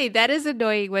I will say that is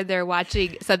annoying when they're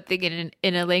watching something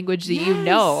in a language that you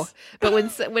know, but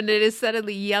when it is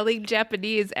suddenly yelling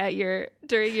Japanese at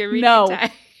during your reading time.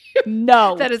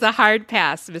 No. That is a hard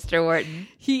pass, Mr. Wharton.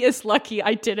 He is lucky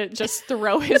I didn't just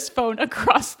throw his phone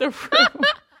across the room.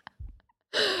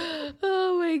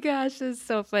 Oh my gosh, that's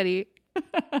so funny.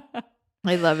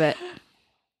 I love it.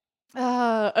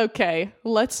 Okay,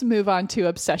 let's move on to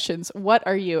obsessions. What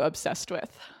are you obsessed with?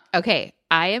 Okay,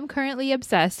 I am currently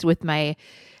obsessed with my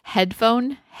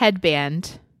headphone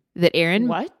headband that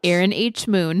Erin H.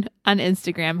 Moon on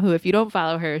Instagram, who if you don't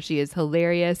follow her, she is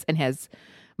hilarious and has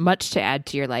much to add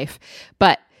to your life.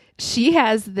 But she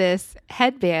has this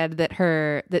headband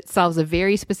that solves a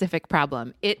very specific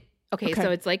problem. Okay,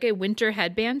 so it's like a winter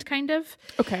headband kind of.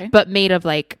 Okay. But made of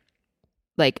like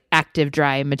active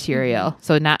dry material.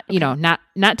 So not,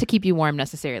 not to keep you warm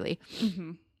necessarily.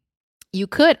 You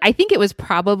could, I think it was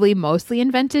probably mostly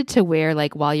invented to wear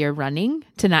like while you're running,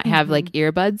 to not have like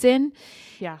earbuds in.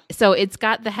 Yeah. So it's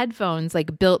got the headphones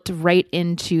like built right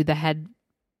into the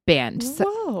headband.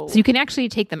 Whoa. So you can actually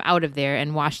take them out of there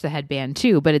and wash the headband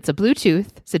too, but it's a Bluetooth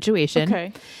situation.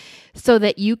 Okay. So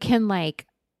that you can like,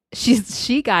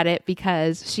 she got it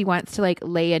because she wants to like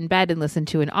lay in bed and listen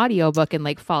to an audiobook and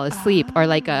like fall asleep, or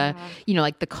like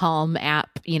like the Calm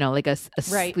app, like a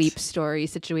sleep story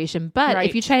situation. But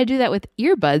if you try to do that with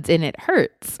earbuds in, it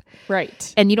hurts.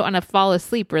 Right. And you don't want to fall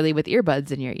asleep really with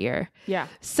earbuds in your ear. Yeah.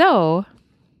 So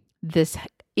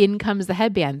in comes the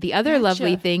headband. The other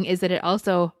lovely thing is that it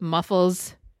also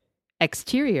muffles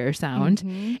exterior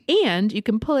sound, and you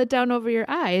can pull it down over your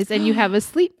eyes and you have a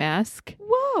sleep mask.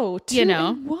 Whoa, two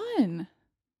in one.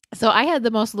 So I had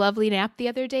the most lovely nap the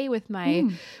other day with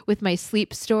my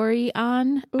sleep story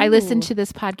on. Ooh. I listened to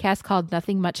this podcast called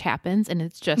Nothing Much Happens, and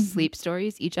it's just sleep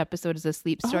stories. Each episode is a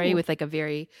sleep story with like a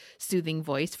very soothing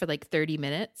voice for like 30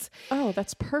 minutes. Oh,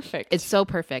 that's perfect. It's so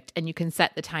perfect. And you can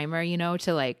set the timer,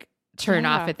 to like turn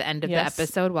off at the end of the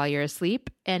episode while you're asleep.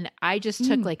 And I just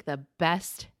took like the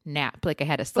best nap. Like I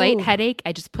had a slight headache.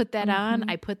 I just put that on.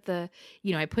 I put I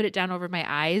put it down over my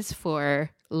eyes for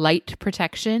light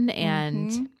protection,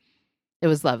 and it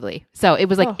was lovely. So it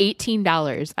was like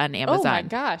 $18 on Amazon. Oh my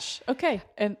gosh. Okay.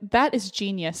 And that is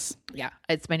genius. Yeah.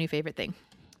 It's my new favorite thing.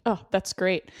 Oh, that's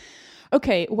great.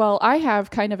 Okay, well, I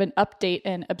have kind of an update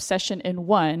and obsession in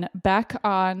one. Back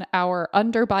on our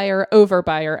underbuyer,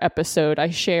 overbuyer episode, I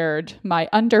shared my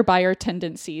underbuyer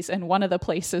tendencies, and one of the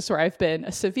places where I've been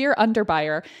a severe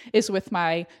underbuyer is with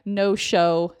my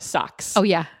no-show socks. Oh,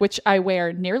 yeah. Which I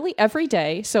wear nearly every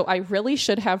day, so I really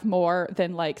should have more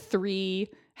than like 3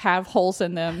 have holes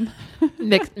in them.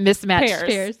 Mismatched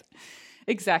pairs.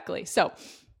 Exactly. So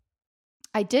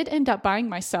I did end up buying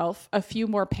myself a few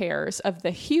more pairs of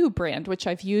the Hue brand, which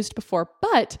I've used before,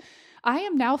 but I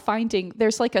am now finding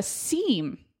there's like a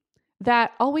seam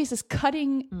that always is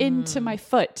cutting into my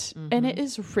foot, and it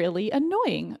is really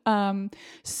annoying.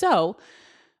 So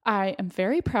I am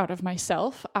very proud of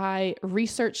myself. I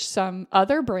researched some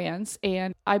other brands,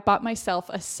 and I bought myself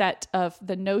a set of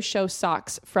the no-show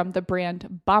socks from the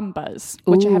brand Bombas,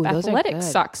 which I have athletic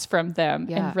socks from them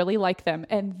and really like them.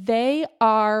 And they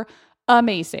are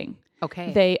amazing.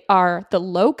 Okay. They are the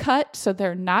low cut, so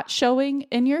they're not showing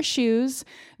in your shoes.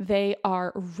 They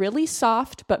are really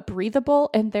soft but breathable,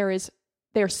 and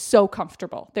they're so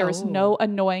comfortable. There is no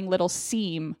annoying little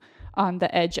seam on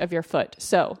the edge of your foot.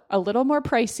 So a little more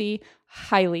pricey,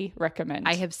 highly recommend.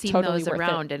 I have seen those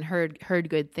around and heard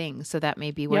good things, so that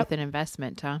may be worth an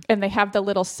investment, huh? And they have the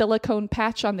little silicone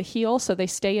patch on the heel, so they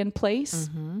stay in place.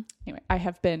 Anyway, I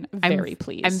have been very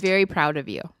pleased. I'm very proud of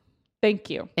you.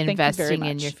 Thank you. Investing Thank you very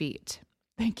in much. your feet.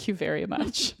 Thank you very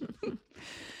much.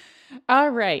 All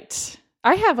right.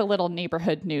 I have a little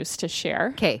neighborhood news to share.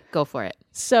 Okay, go for it.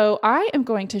 So I am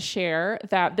going to share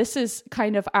that this is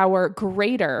kind of our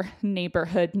greater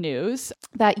neighborhood news.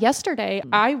 That yesterday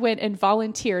I went and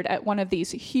volunteered at one of these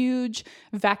huge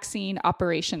vaccine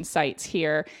operation sites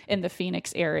here in the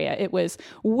Phoenix area. It was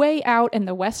way out in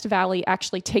the West Valley,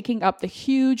 actually taking up the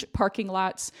huge parking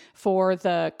lots for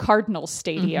the Cardinals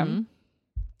Stadium.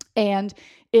 And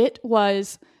it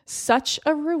was such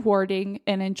a rewarding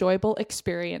and enjoyable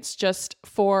experience just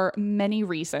for many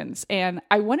reasons. And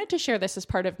I wanted to share this as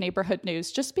part of neighborhood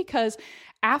news just because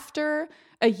after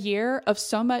a year of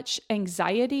so much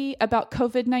anxiety about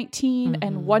COVID-19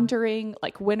 and wondering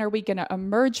like, when are we going to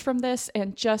emerge from this,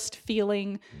 and just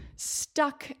feeling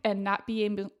stuck and not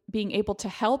being able to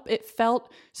help, it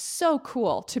felt so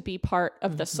cool to be part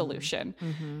of the solution.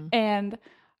 And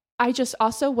I just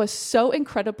also was so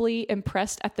incredibly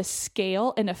impressed at the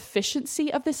scale and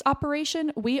efficiency of this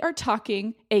operation. We are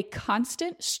talking a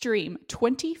constant stream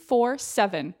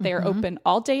 24/7. They are open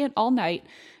all day and all night,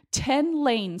 10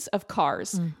 lanes of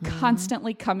cars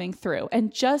constantly coming through.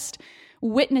 And just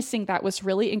witnessing that was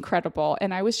really incredible.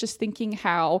 And I was just thinking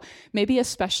how maybe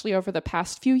especially over the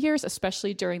past few years,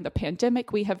 especially during the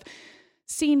pandemic, we have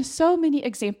seen so many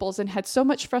examples and had so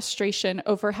much frustration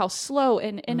over how slow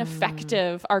and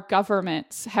ineffective our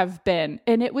governments have been.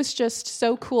 And it was just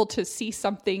so cool to see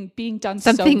something being done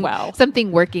so well.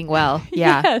 Something working well.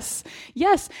 Yeah.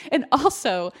 Yes. And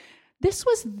also, this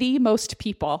was the most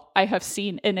people I have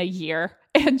seen in a year.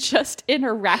 And just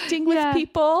interacting with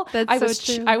people. True.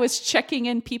 I was checking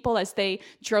in people as they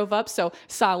drove up. So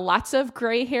saw lots of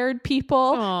gray-haired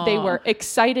people. Aww. They were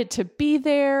excited to be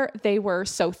there. They were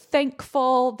so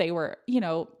thankful. They were,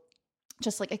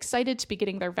 just like excited to be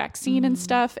getting their vaccine and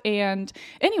stuff. And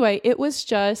anyway, it was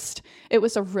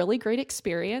a really great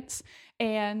experience.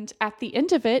 And at the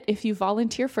end of it, if you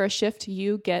volunteer for a shift,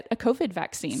 you get a COVID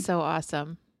vaccine. So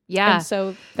awesome. Yeah. And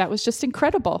so that was just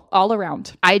incredible all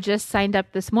around. I just signed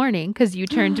up this morning because you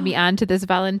turned me on to this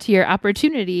volunteer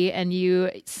opportunity, and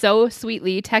you so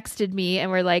sweetly texted me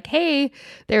and were like, hey,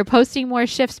 they're posting more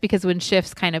shifts, because when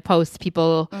shifts kind of post,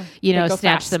 people, snatch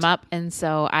fast. them up. And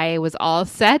so I was all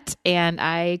set, and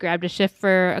I grabbed a shift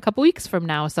for a couple weeks from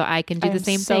now so I can do the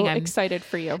same thing. I'm so excited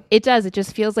for you. It does. It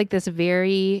just feels like this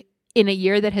in a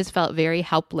year that has felt very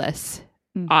helpless.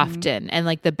 Often, and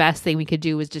like the best thing we could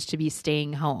do was just to be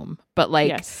staying home, but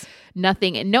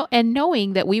nothing, and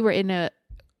knowing that we were in a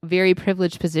very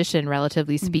privileged position,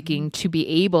 relatively speaking, to be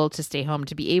able to stay home,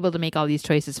 to be able to make all these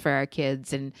choices for our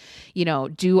kids, and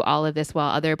do all of this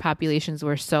while other populations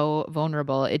were so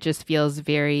vulnerable. It just feels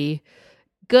very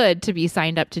good to be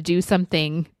signed up to do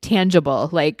something tangible,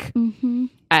 like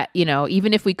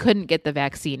even if we couldn't get the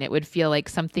vaccine, it would feel like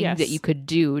something that you could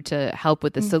do to help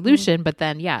with the solution. But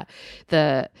then,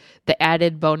 the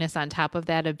added bonus on top of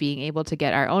that of being able to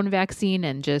get our own vaccine,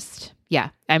 and just,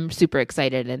 I'm super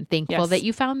excited and thankful that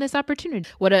you found this opportunity.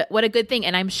 What a good thing.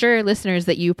 And I'm sure, listeners,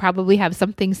 that you probably have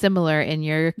something similar in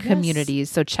your communities.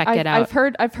 So check it out.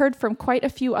 I've heard from quite a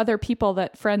few other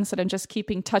friends that I'm just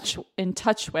keeping in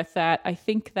touch with, that I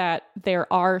think that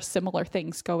there are similar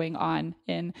things going on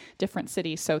in different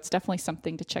cities. So it's definitely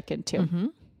something to check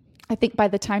into. I think by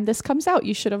the time this comes out,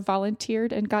 you should have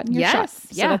volunteered and gotten your shot.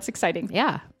 So that's exciting.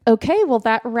 Yeah. Okay, well,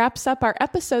 that wraps up our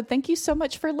episode. Thank you so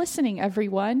much for listening,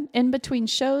 everyone. In between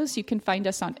shows, you can find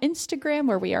us on Instagram,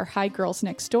 where we are Hi Girls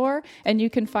Next Door, and you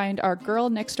can find our Girl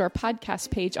Next Door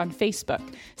podcast page on Facebook.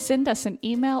 Send us an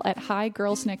email at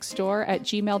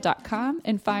higirlsnextdoor@gmail.com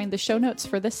and find the show notes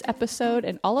for this episode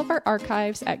and all of our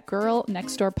archives at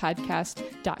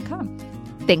girlnextdoorpodcast.com.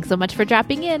 Thanks so much for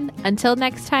dropping in. Until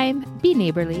next time, be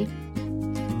neighborly.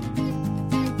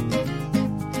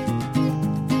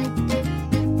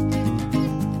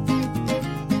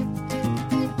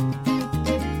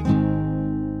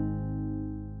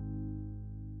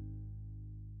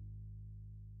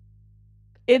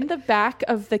 In the back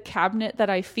of the cabinet that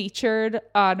I featured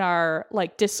on our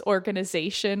like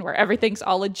disorganization where everything's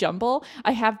all a jumble,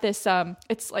 I have this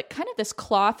it's like kind of this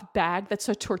cloth bag that's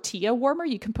a tortilla warmer.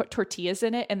 You can put tortillas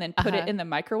in it and then put it in the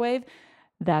microwave.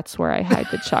 That's where I hide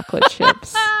the chocolate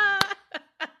chips.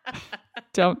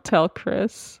 Don't tell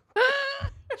Chris.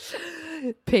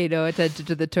 Pay no attention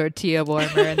to the tortilla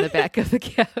warmer in the back of the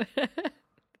cabinet.